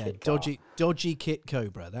bad kit car. Dodgy kit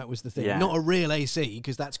Cobra. That was the thing. Yeah. Not a real AC,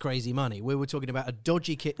 because that's crazy money. We were talking about a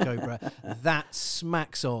dodgy kit Cobra that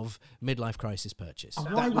smacks of midlife crisis purchase.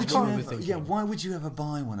 Why would you ever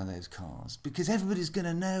buy one of those cars? Because everybody's going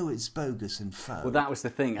to know it's bogus and faux. Well, that was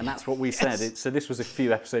the thing, and that's what we said. So this was a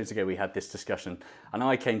few episodes ago we had this discussion, and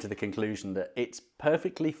I came to the conclusion that it's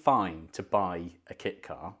perfectly fine to buy a kit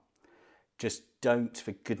car. Just don't,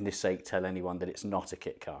 for goodness sake, tell anyone that it's not a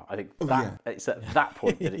kit car. I think it's at that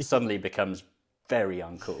point that it suddenly becomes very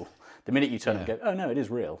uncool. The minute you turn and go, oh no, it is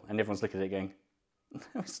real, and everyone's looking at it going,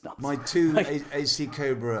 no, it's not. My two AC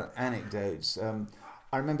Cobra anecdotes.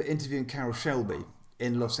 I remember interviewing Carroll Shelby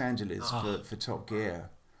in Los Angeles for Top Gear.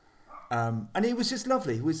 And he was just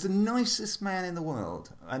lovely. He was the nicest man in the world.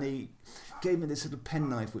 And he gave me this little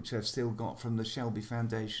penknife, which I've still got from the Shelby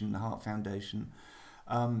Foundation, the Heart Foundation.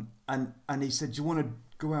 And he said, do you want to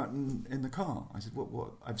go out in the car? I said,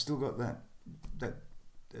 what? I've still got that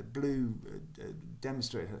blue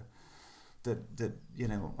demonstrator that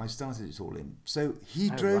I started it all in. So he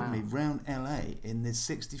drove me round LA in this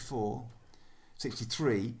 63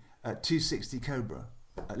 260 Cobra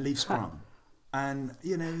Leaf Sprung. And,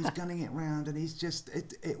 he's gunning it round and he's just,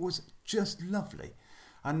 it was just lovely.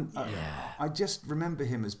 And I just remember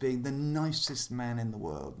him as being the nicest man in the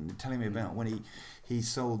world, and telling me about when he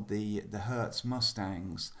sold the Hertz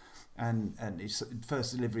Mustangs, and his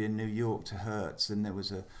first delivery in New York to Hertz, and there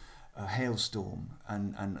was a hailstorm,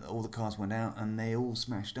 and all the cars went out, and they all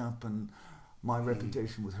smashed up, and my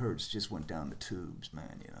reputation with Hertz just went down the tubes,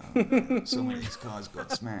 man. So many of these cars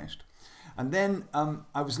got smashed. And then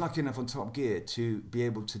I was lucky enough on Top Gear to be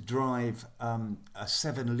able to drive a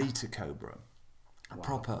 7-litre Cobra, a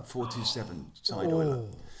proper 427 side oiler.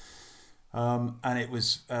 And it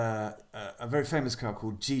was a very famous car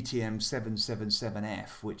called GTM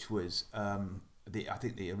 777F, which was I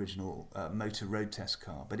think the original motor road test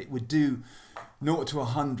car. But it would do 0 to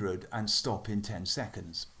 100 and stop in 10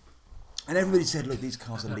 seconds. And everybody said, look, these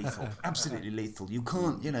cars are lethal, absolutely lethal. You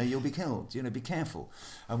can't, you'll be killed, be careful.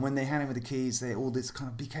 And when they hand me the keys, they all this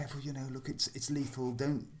kind of, be careful, look, it's lethal.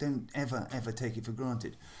 Don't ever take it for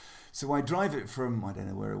granted. So I drive it from, I don't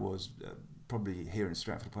know where it was, probably here in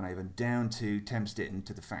Stratford-upon-Avon, down to Thames Ditton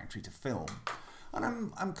to the factory to film. And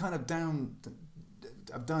I'm kind of down.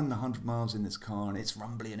 I've done the 100 miles in this car, and it's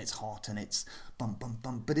rumbly and it's hot and it's bump, bump,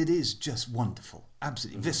 bump. But it is just wonderful,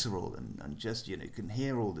 absolutely visceral, and just, you can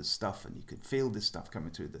hear all this stuff, and you can feel this stuff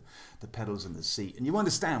coming through the pedals and the seat. And you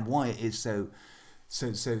understand why it is so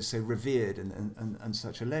revered and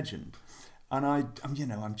such a legend. And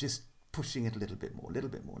I'm just pushing it a little bit more.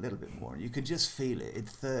 And you can just feel it in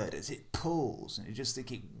third as it pulls, and you're just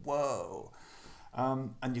thinking, whoa.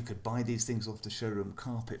 And you could buy these things off the showroom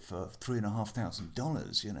carpet for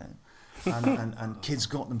 $3,500, and kids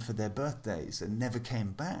got them for their birthdays and never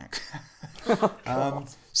came back.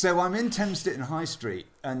 So I'm in Thames Ditton High Street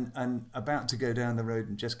and about to go down the road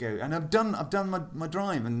and just go. And I've done my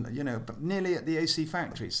drive, and nearly at the AC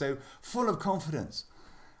factory, so full of confidence.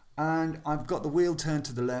 And I've got the wheel turned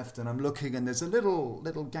to the left, and I'm looking, and there's a little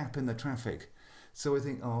gap in the traffic. So I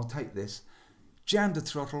think, I'll take this. Jammed the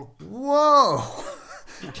throttle. Whoa!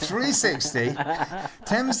 360.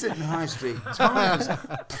 Thames Ditton High Street. Tyres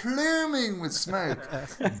pluming with smoke.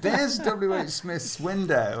 There's W.H. Smith's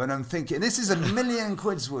window, and I'm thinking, this is £1 million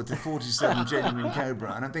worth of 47 genuine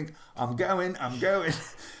Cobra. And I think, I'm going.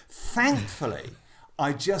 Thankfully,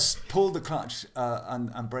 I just pulled the clutch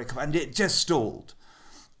and brake up, and it just stalled.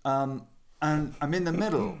 And I'm in the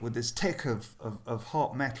middle with this tick of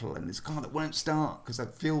hot metal and this car that won't start because I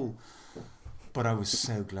feel. But I was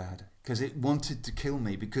so glad, because it wanted to kill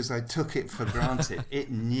me, because I took it for granted. It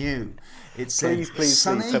knew. It said, please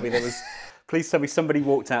tell me please tell me somebody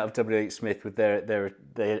walked out of W.H. Smith with their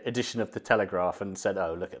edition of the Telegraph and said,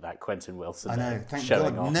 "Oh, look at that, Quentin Willson." I know, thank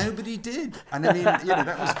showing God, off. Nobody did. And I mean,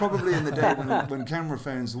 that was probably in the day when camera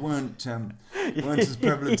phones weren't as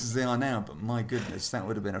prevalent as they are now. But my goodness, that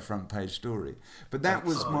would have been a front page story. But that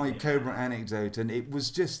was my Cobra anecdote, and it was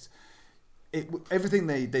just. Everything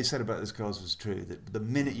they said about those cars was true. That the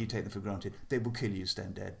minute you take them for granted, they will kill you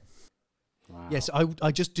stone dead. Wow. Yes,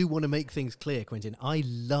 I just do want to make things clear, Quentin. I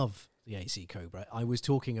love the AC Cobra. I was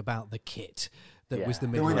talking about the kit that was the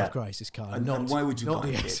midlife crisis car, and why would you not buy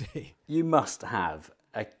the it? AC? You must have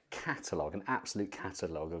a catalogue, an absolute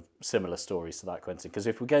catalogue of similar stories to that, Quentin. Because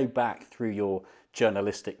if we go back through your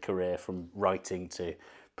journalistic career, from writing to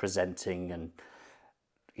presenting, and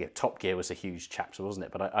Top Gear was a huge chapter, wasn't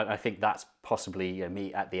it? But I think that's possibly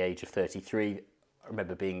me at the age of 33. I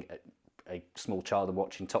remember being a small child and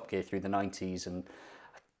watching Top Gear through the 90s, and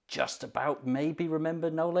just about maybe remember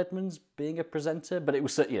Noel Edmonds being a presenter. But it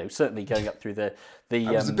was certainly going up through the. It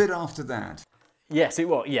was a bit after that. Yes, it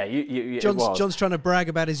was. Yeah, John's trying to brag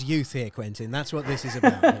about his youth here, Quentin. That's what this is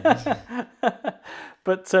about.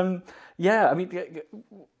 But I mean,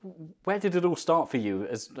 where did it all start for you?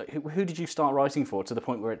 Who did you start writing for, to the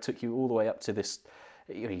point where it took you all the way up to this?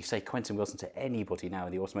 You say Quentin Willson to anybody now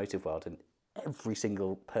in the automotive world, and every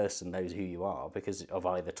single person knows who you are because of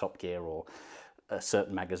either Top Gear or a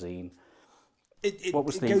certain magazine. It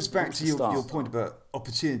goes back to your point about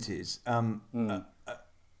opportunities. And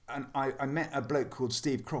I met a bloke called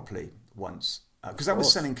Steve Cropley once, because I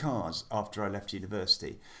was selling cars after I left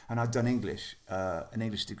university, and I'd done English, an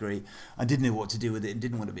English degree. I didn't know what to do with it and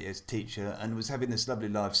didn't want to be a teacher, and was having this lovely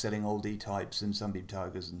life selling old E-Types and Sunbeam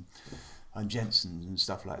Tigers and Jensens and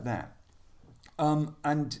stuff like that.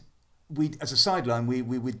 And we, as a sideline, we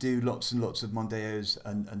would do lots and lots of Mondeos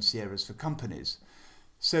and Sierras for companies.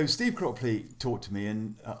 So Steve Cropley talked to me,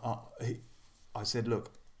 and I said,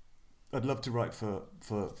 look, I'd love to write for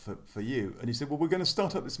you. And he said, well, we're going to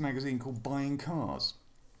start up this magazine called Buying Cars.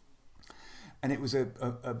 And it was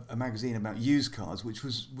a magazine about used cars, which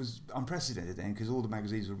was unprecedented then, because all the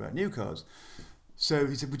magazines were about new cars. So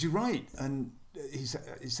he said, would you write? And he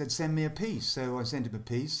said, send me a piece. So I sent him a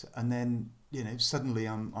piece, and then, suddenly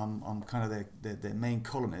I'm kind of their main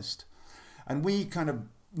columnist. And we kind of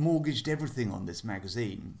mortgaged everything on this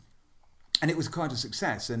magazine. it was quite a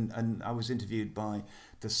success. And I was interviewed by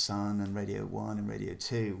The Sun and Radio 1 and Radio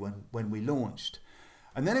 2 when we launched.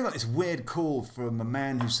 And then I got this weird call from a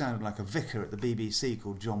man who sounded like a vicar at the BBC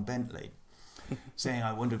called John Bentley, saying,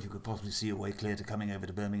 I wonder if you could possibly see your way clear to coming over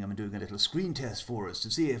to Birmingham and doing a little screen test for us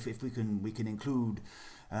to see if we can include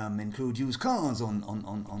used cars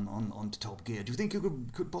on Top Gear. Do you think you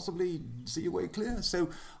could possibly see your way clear? So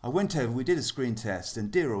I went over, we did a screen test,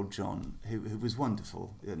 and dear old John, who was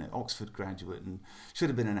wonderful, Oxford graduate and should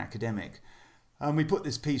have been an academic, we put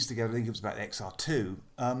this piece together. I think it was about XR2,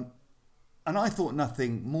 and I thought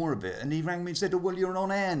nothing more of it. And he rang me and said, "Oh, well, you're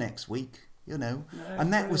on air next week."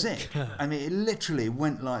 And that was it. I mean, it literally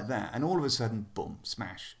went like that, and all of a sudden, boom,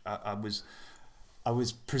 smash. I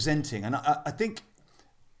was presenting, and I think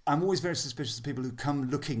I'm always very suspicious of people who come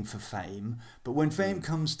looking for fame, but when fame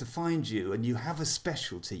comes to find you and you have a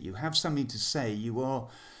specialty, you have something to say, you are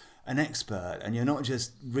an expert, and you're not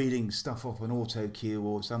just reading stuff off an auto cue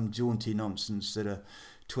or some jaunty nonsense that a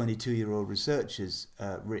 22-year-old researcher's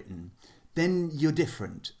written, then you're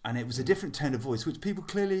different. And it was a different tone of voice, which people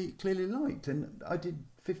clearly liked. And I did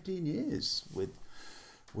 15 years with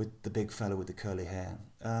the big fellow with the curly hair,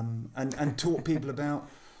 and taught people about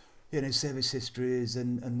service histories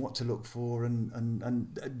and what to look for,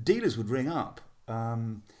 and dealers would ring up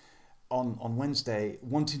on Wednesday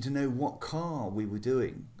wanting to know what car we were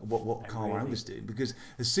doing, what car I was doing, because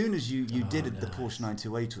as soon as you did the Porsche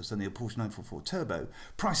 928 or something, a Porsche 944 Turbo,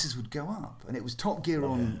 prices would go up, and it was Top Gear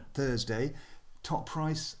on Thursday, top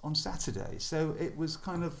price on Saturday. So it was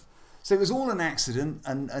it was all an accident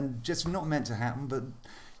and just not meant to happen, but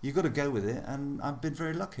you got to go with it, and I've been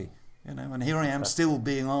very lucky. And here I am still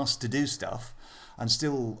being asked to do stuff and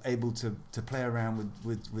still able to play around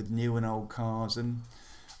with new and old cars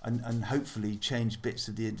and hopefully change bits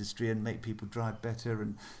of the industry and make people drive better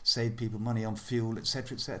and save people money on fuel,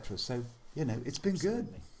 etc., etc. So, it's been good.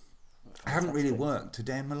 I haven't really worked a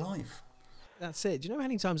day in my life. That's it. Do you know how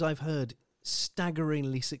many times I've heard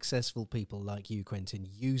staggeringly successful people like you, Quentin,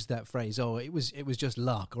 use that phrase, "Oh, it was just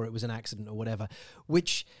luck," or "it was an accident," or whatever,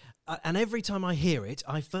 which... and every time I hear it,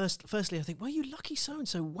 firstly I think, well, you lucky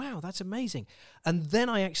so-and-so, wow, that's amazing. And then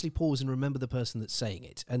I actually pause and remember the person that's saying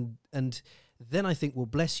it. And then I think, well,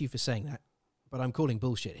 bless you for saying that, but I'm calling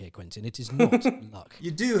bullshit here, Quentin. It is not luck.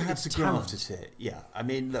 You do have to graft at it. Yeah, I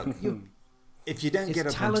mean, look, if you don't get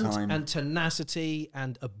up on time... It's talent and tenacity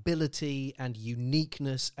and ability and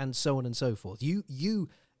uniqueness and so on and so forth. You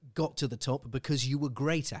got to the top because you were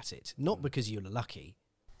great at it, not because you were lucky.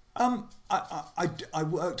 I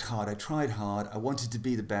worked hard, I tried hard, I wanted to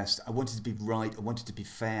be the best, I wanted to be right, I wanted to be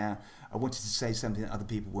fair, I wanted to say something that other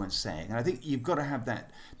people weren't saying. And I think you've got to have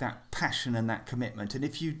that passion and that commitment. And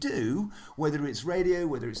if you do, whether it's radio,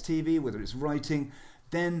 whether it's TV, whether it's writing,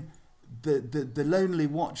 then the lonely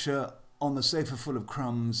watcher on the sofa full of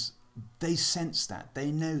crumbs, they sense that,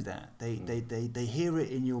 they know that, they hear it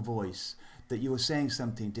in your voice, that you are saying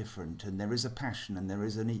something different, and there is a passion and there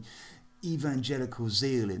is an evangelical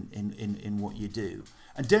zeal in what you do.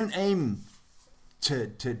 And don't aim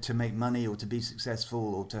to make money or to be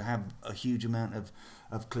successful or to have a huge amount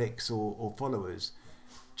of clicks or followers.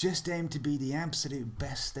 Just aim to be the absolute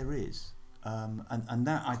best there is. And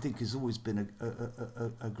that, I think, has always been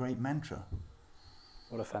a great mantra.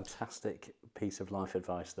 What a fantastic piece of life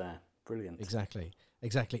advice there. Brilliant. Exactly.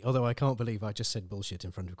 Although I can't believe I just said bullshit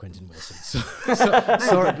in front of Quentin Willson.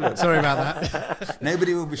 Sorry about that.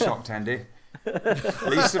 Nobody will be shocked, Andy.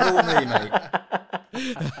 Least of all me, mate.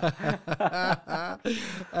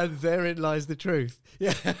 And therein lies the truth.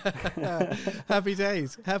 Yeah. Happy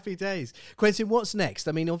days. Quentin, what's next?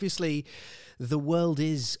 I mean, obviously, the world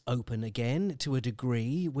is open again to a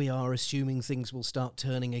degree. We are assuming things will start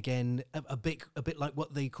turning again a bit like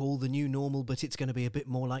what they call the new normal, but it's going to be a bit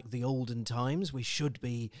more like the olden times. We should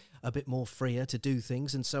be a bit more freer to do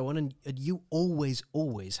things and so on. And you always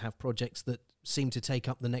have projects that seem to take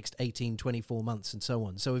up the next 18, 24 months and so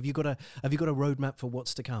on. So have you got a roadmap for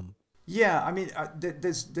what's to come? Yeah, I mean,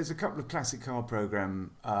 there's a couple of classic car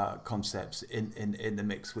program concepts in the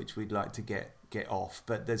mix which we'd like to get off,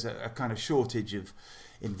 but there's a kind of shortage of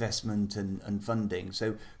investment and funding.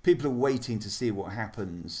 So people are waiting to see what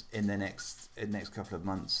happens in the next couple of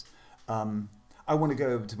months. I want to go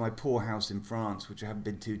over to my poor house in France, which I haven't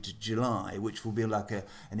been to July, which will be like an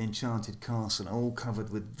enchanted castle, all covered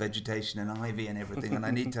with vegetation and ivy and everything. And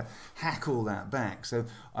I need to hack all that back. So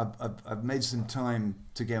I've made some time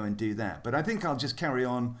to go and do that. But I think I'll just carry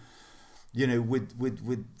on, with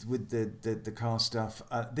the car stuff.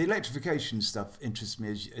 The electrification stuff interests me,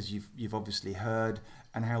 as you've obviously heard,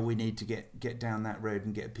 and how we need to get down that road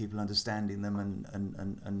and get people understanding them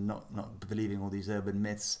and not believing all these urban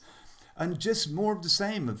myths. and just more of the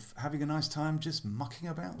same of having a nice time just mucking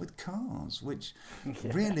about with cars, which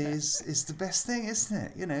really is the best thing, isn't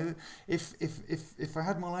it? You know, if I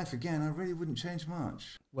had my life again, I really wouldn't change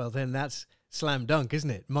much. Well, then that's slam dunk,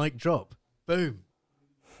 isn't it? Mic drop. Boom.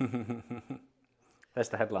 That's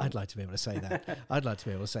the headline. I'd like to be able to say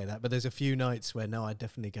that. But there's a few nights where, no, I'd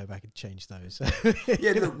definitely go back and change those.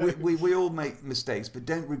 Yeah, look, we all make mistakes, but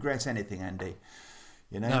don't regret anything, Andy.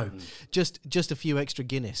 You know? No, just a few extra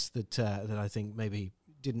Guinness that I think maybe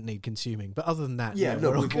didn't need consuming. But other than that, yeah,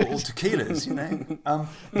 look, we've good. all tequilas, you know.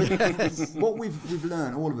 Yes. What we've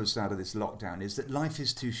learned, all of us, out of this lockdown is that life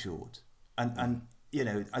is too short. And you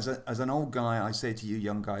know, as an old guy, I say to you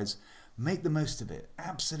young guys, make the most of it.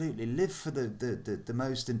 Absolutely. Live for the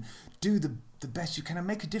most and do the best you can and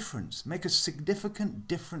make a difference. Make a significant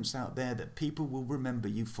difference out there that people will remember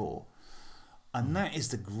you for. And that is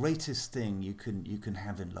the greatest thing you can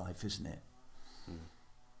have in life, isn't it?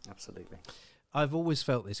 Absolutely. I've always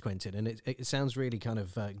felt this, Quentin, and it sounds really kind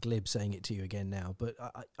of glib saying it to you again now, but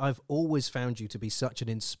I've always found you to be such an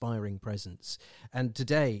inspiring presence. And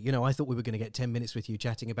today, you know, I thought we were going to get 10 minutes with you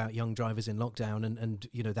chatting about young drivers in lockdown, and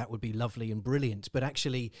you know, that would be lovely and brilliant. But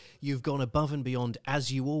actually, you've gone above and beyond,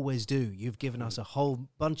 as you always do. You've given us a whole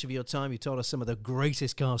bunch of your time. You told us some of the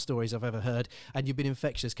greatest car stories I've ever heard, and you've been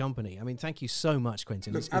infectious company. I mean, thank you so much,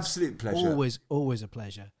 Quentin. Look, absolute pleasure. Always a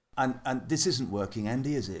pleasure. And this isn't working,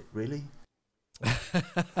 Andy, is it? Really?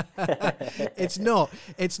 It's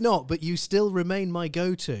not, but you still remain my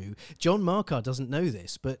go-to. John Markar doesn't know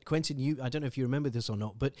this, but Quentin, I don't know if you remember this or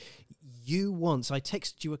not, but you once, I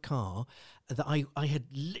texted you a car that I had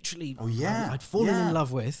literally, I'd fallen in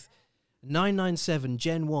love with, 997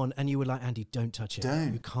 Gen 1, and you were like, Andy, don't touch it.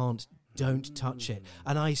 You can't. Don't touch it.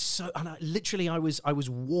 And I was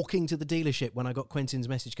walking to the dealership when I got Quentin's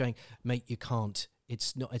message going, mate, you can't.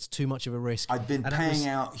 It's too much of a risk. I'd been paying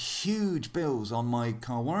out huge bills on my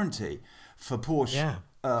car warranty for Porsche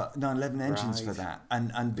 911 engines for that,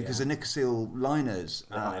 and because of Nicosil liners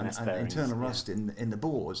and internal rust in the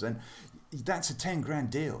bores, and that's a 10 grand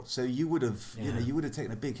deal. So you would have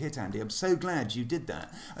taken a big hit, Andy. I'm so glad you did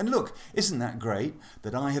that. And look, isn't that great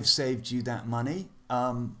that I have saved you that money?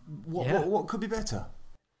 What could be better?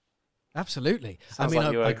 Absolutely. Sounds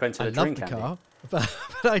like you owe Quentin a drink, love the Andy. car, but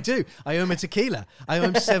I do. I owe him a tequila. I owe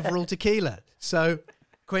him several tequila. So,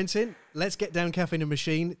 Quentin, let's get down Caffeine and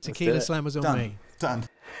Machine. Tequila Slammers on me. Done.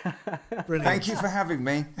 Brilliant. Thank you for having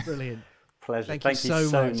me. Brilliant. Pleasure. Thank you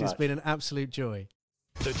so much. It's been an absolute joy.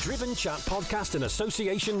 The Driven Chat podcast in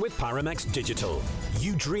association with Paramex Digital.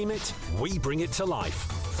 You dream it, we bring it to life.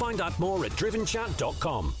 Find out more at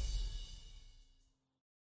drivenchat.com.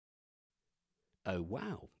 Oh,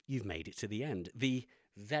 wow. You've made it to the end. The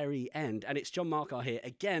very end. And it's John Markar here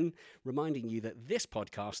again, reminding you that this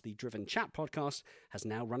podcast, the Driven Chat podcast, has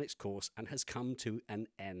now run its course and has come to an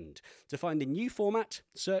end. To find a new format,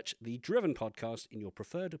 search the Driven podcast in your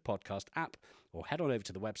preferred podcast app or head on over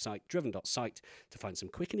to the website driven.site to find some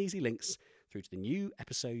quick and easy links through to the new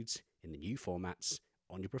episodes in the new formats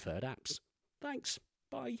on your preferred apps. Thanks.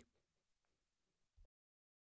 Bye.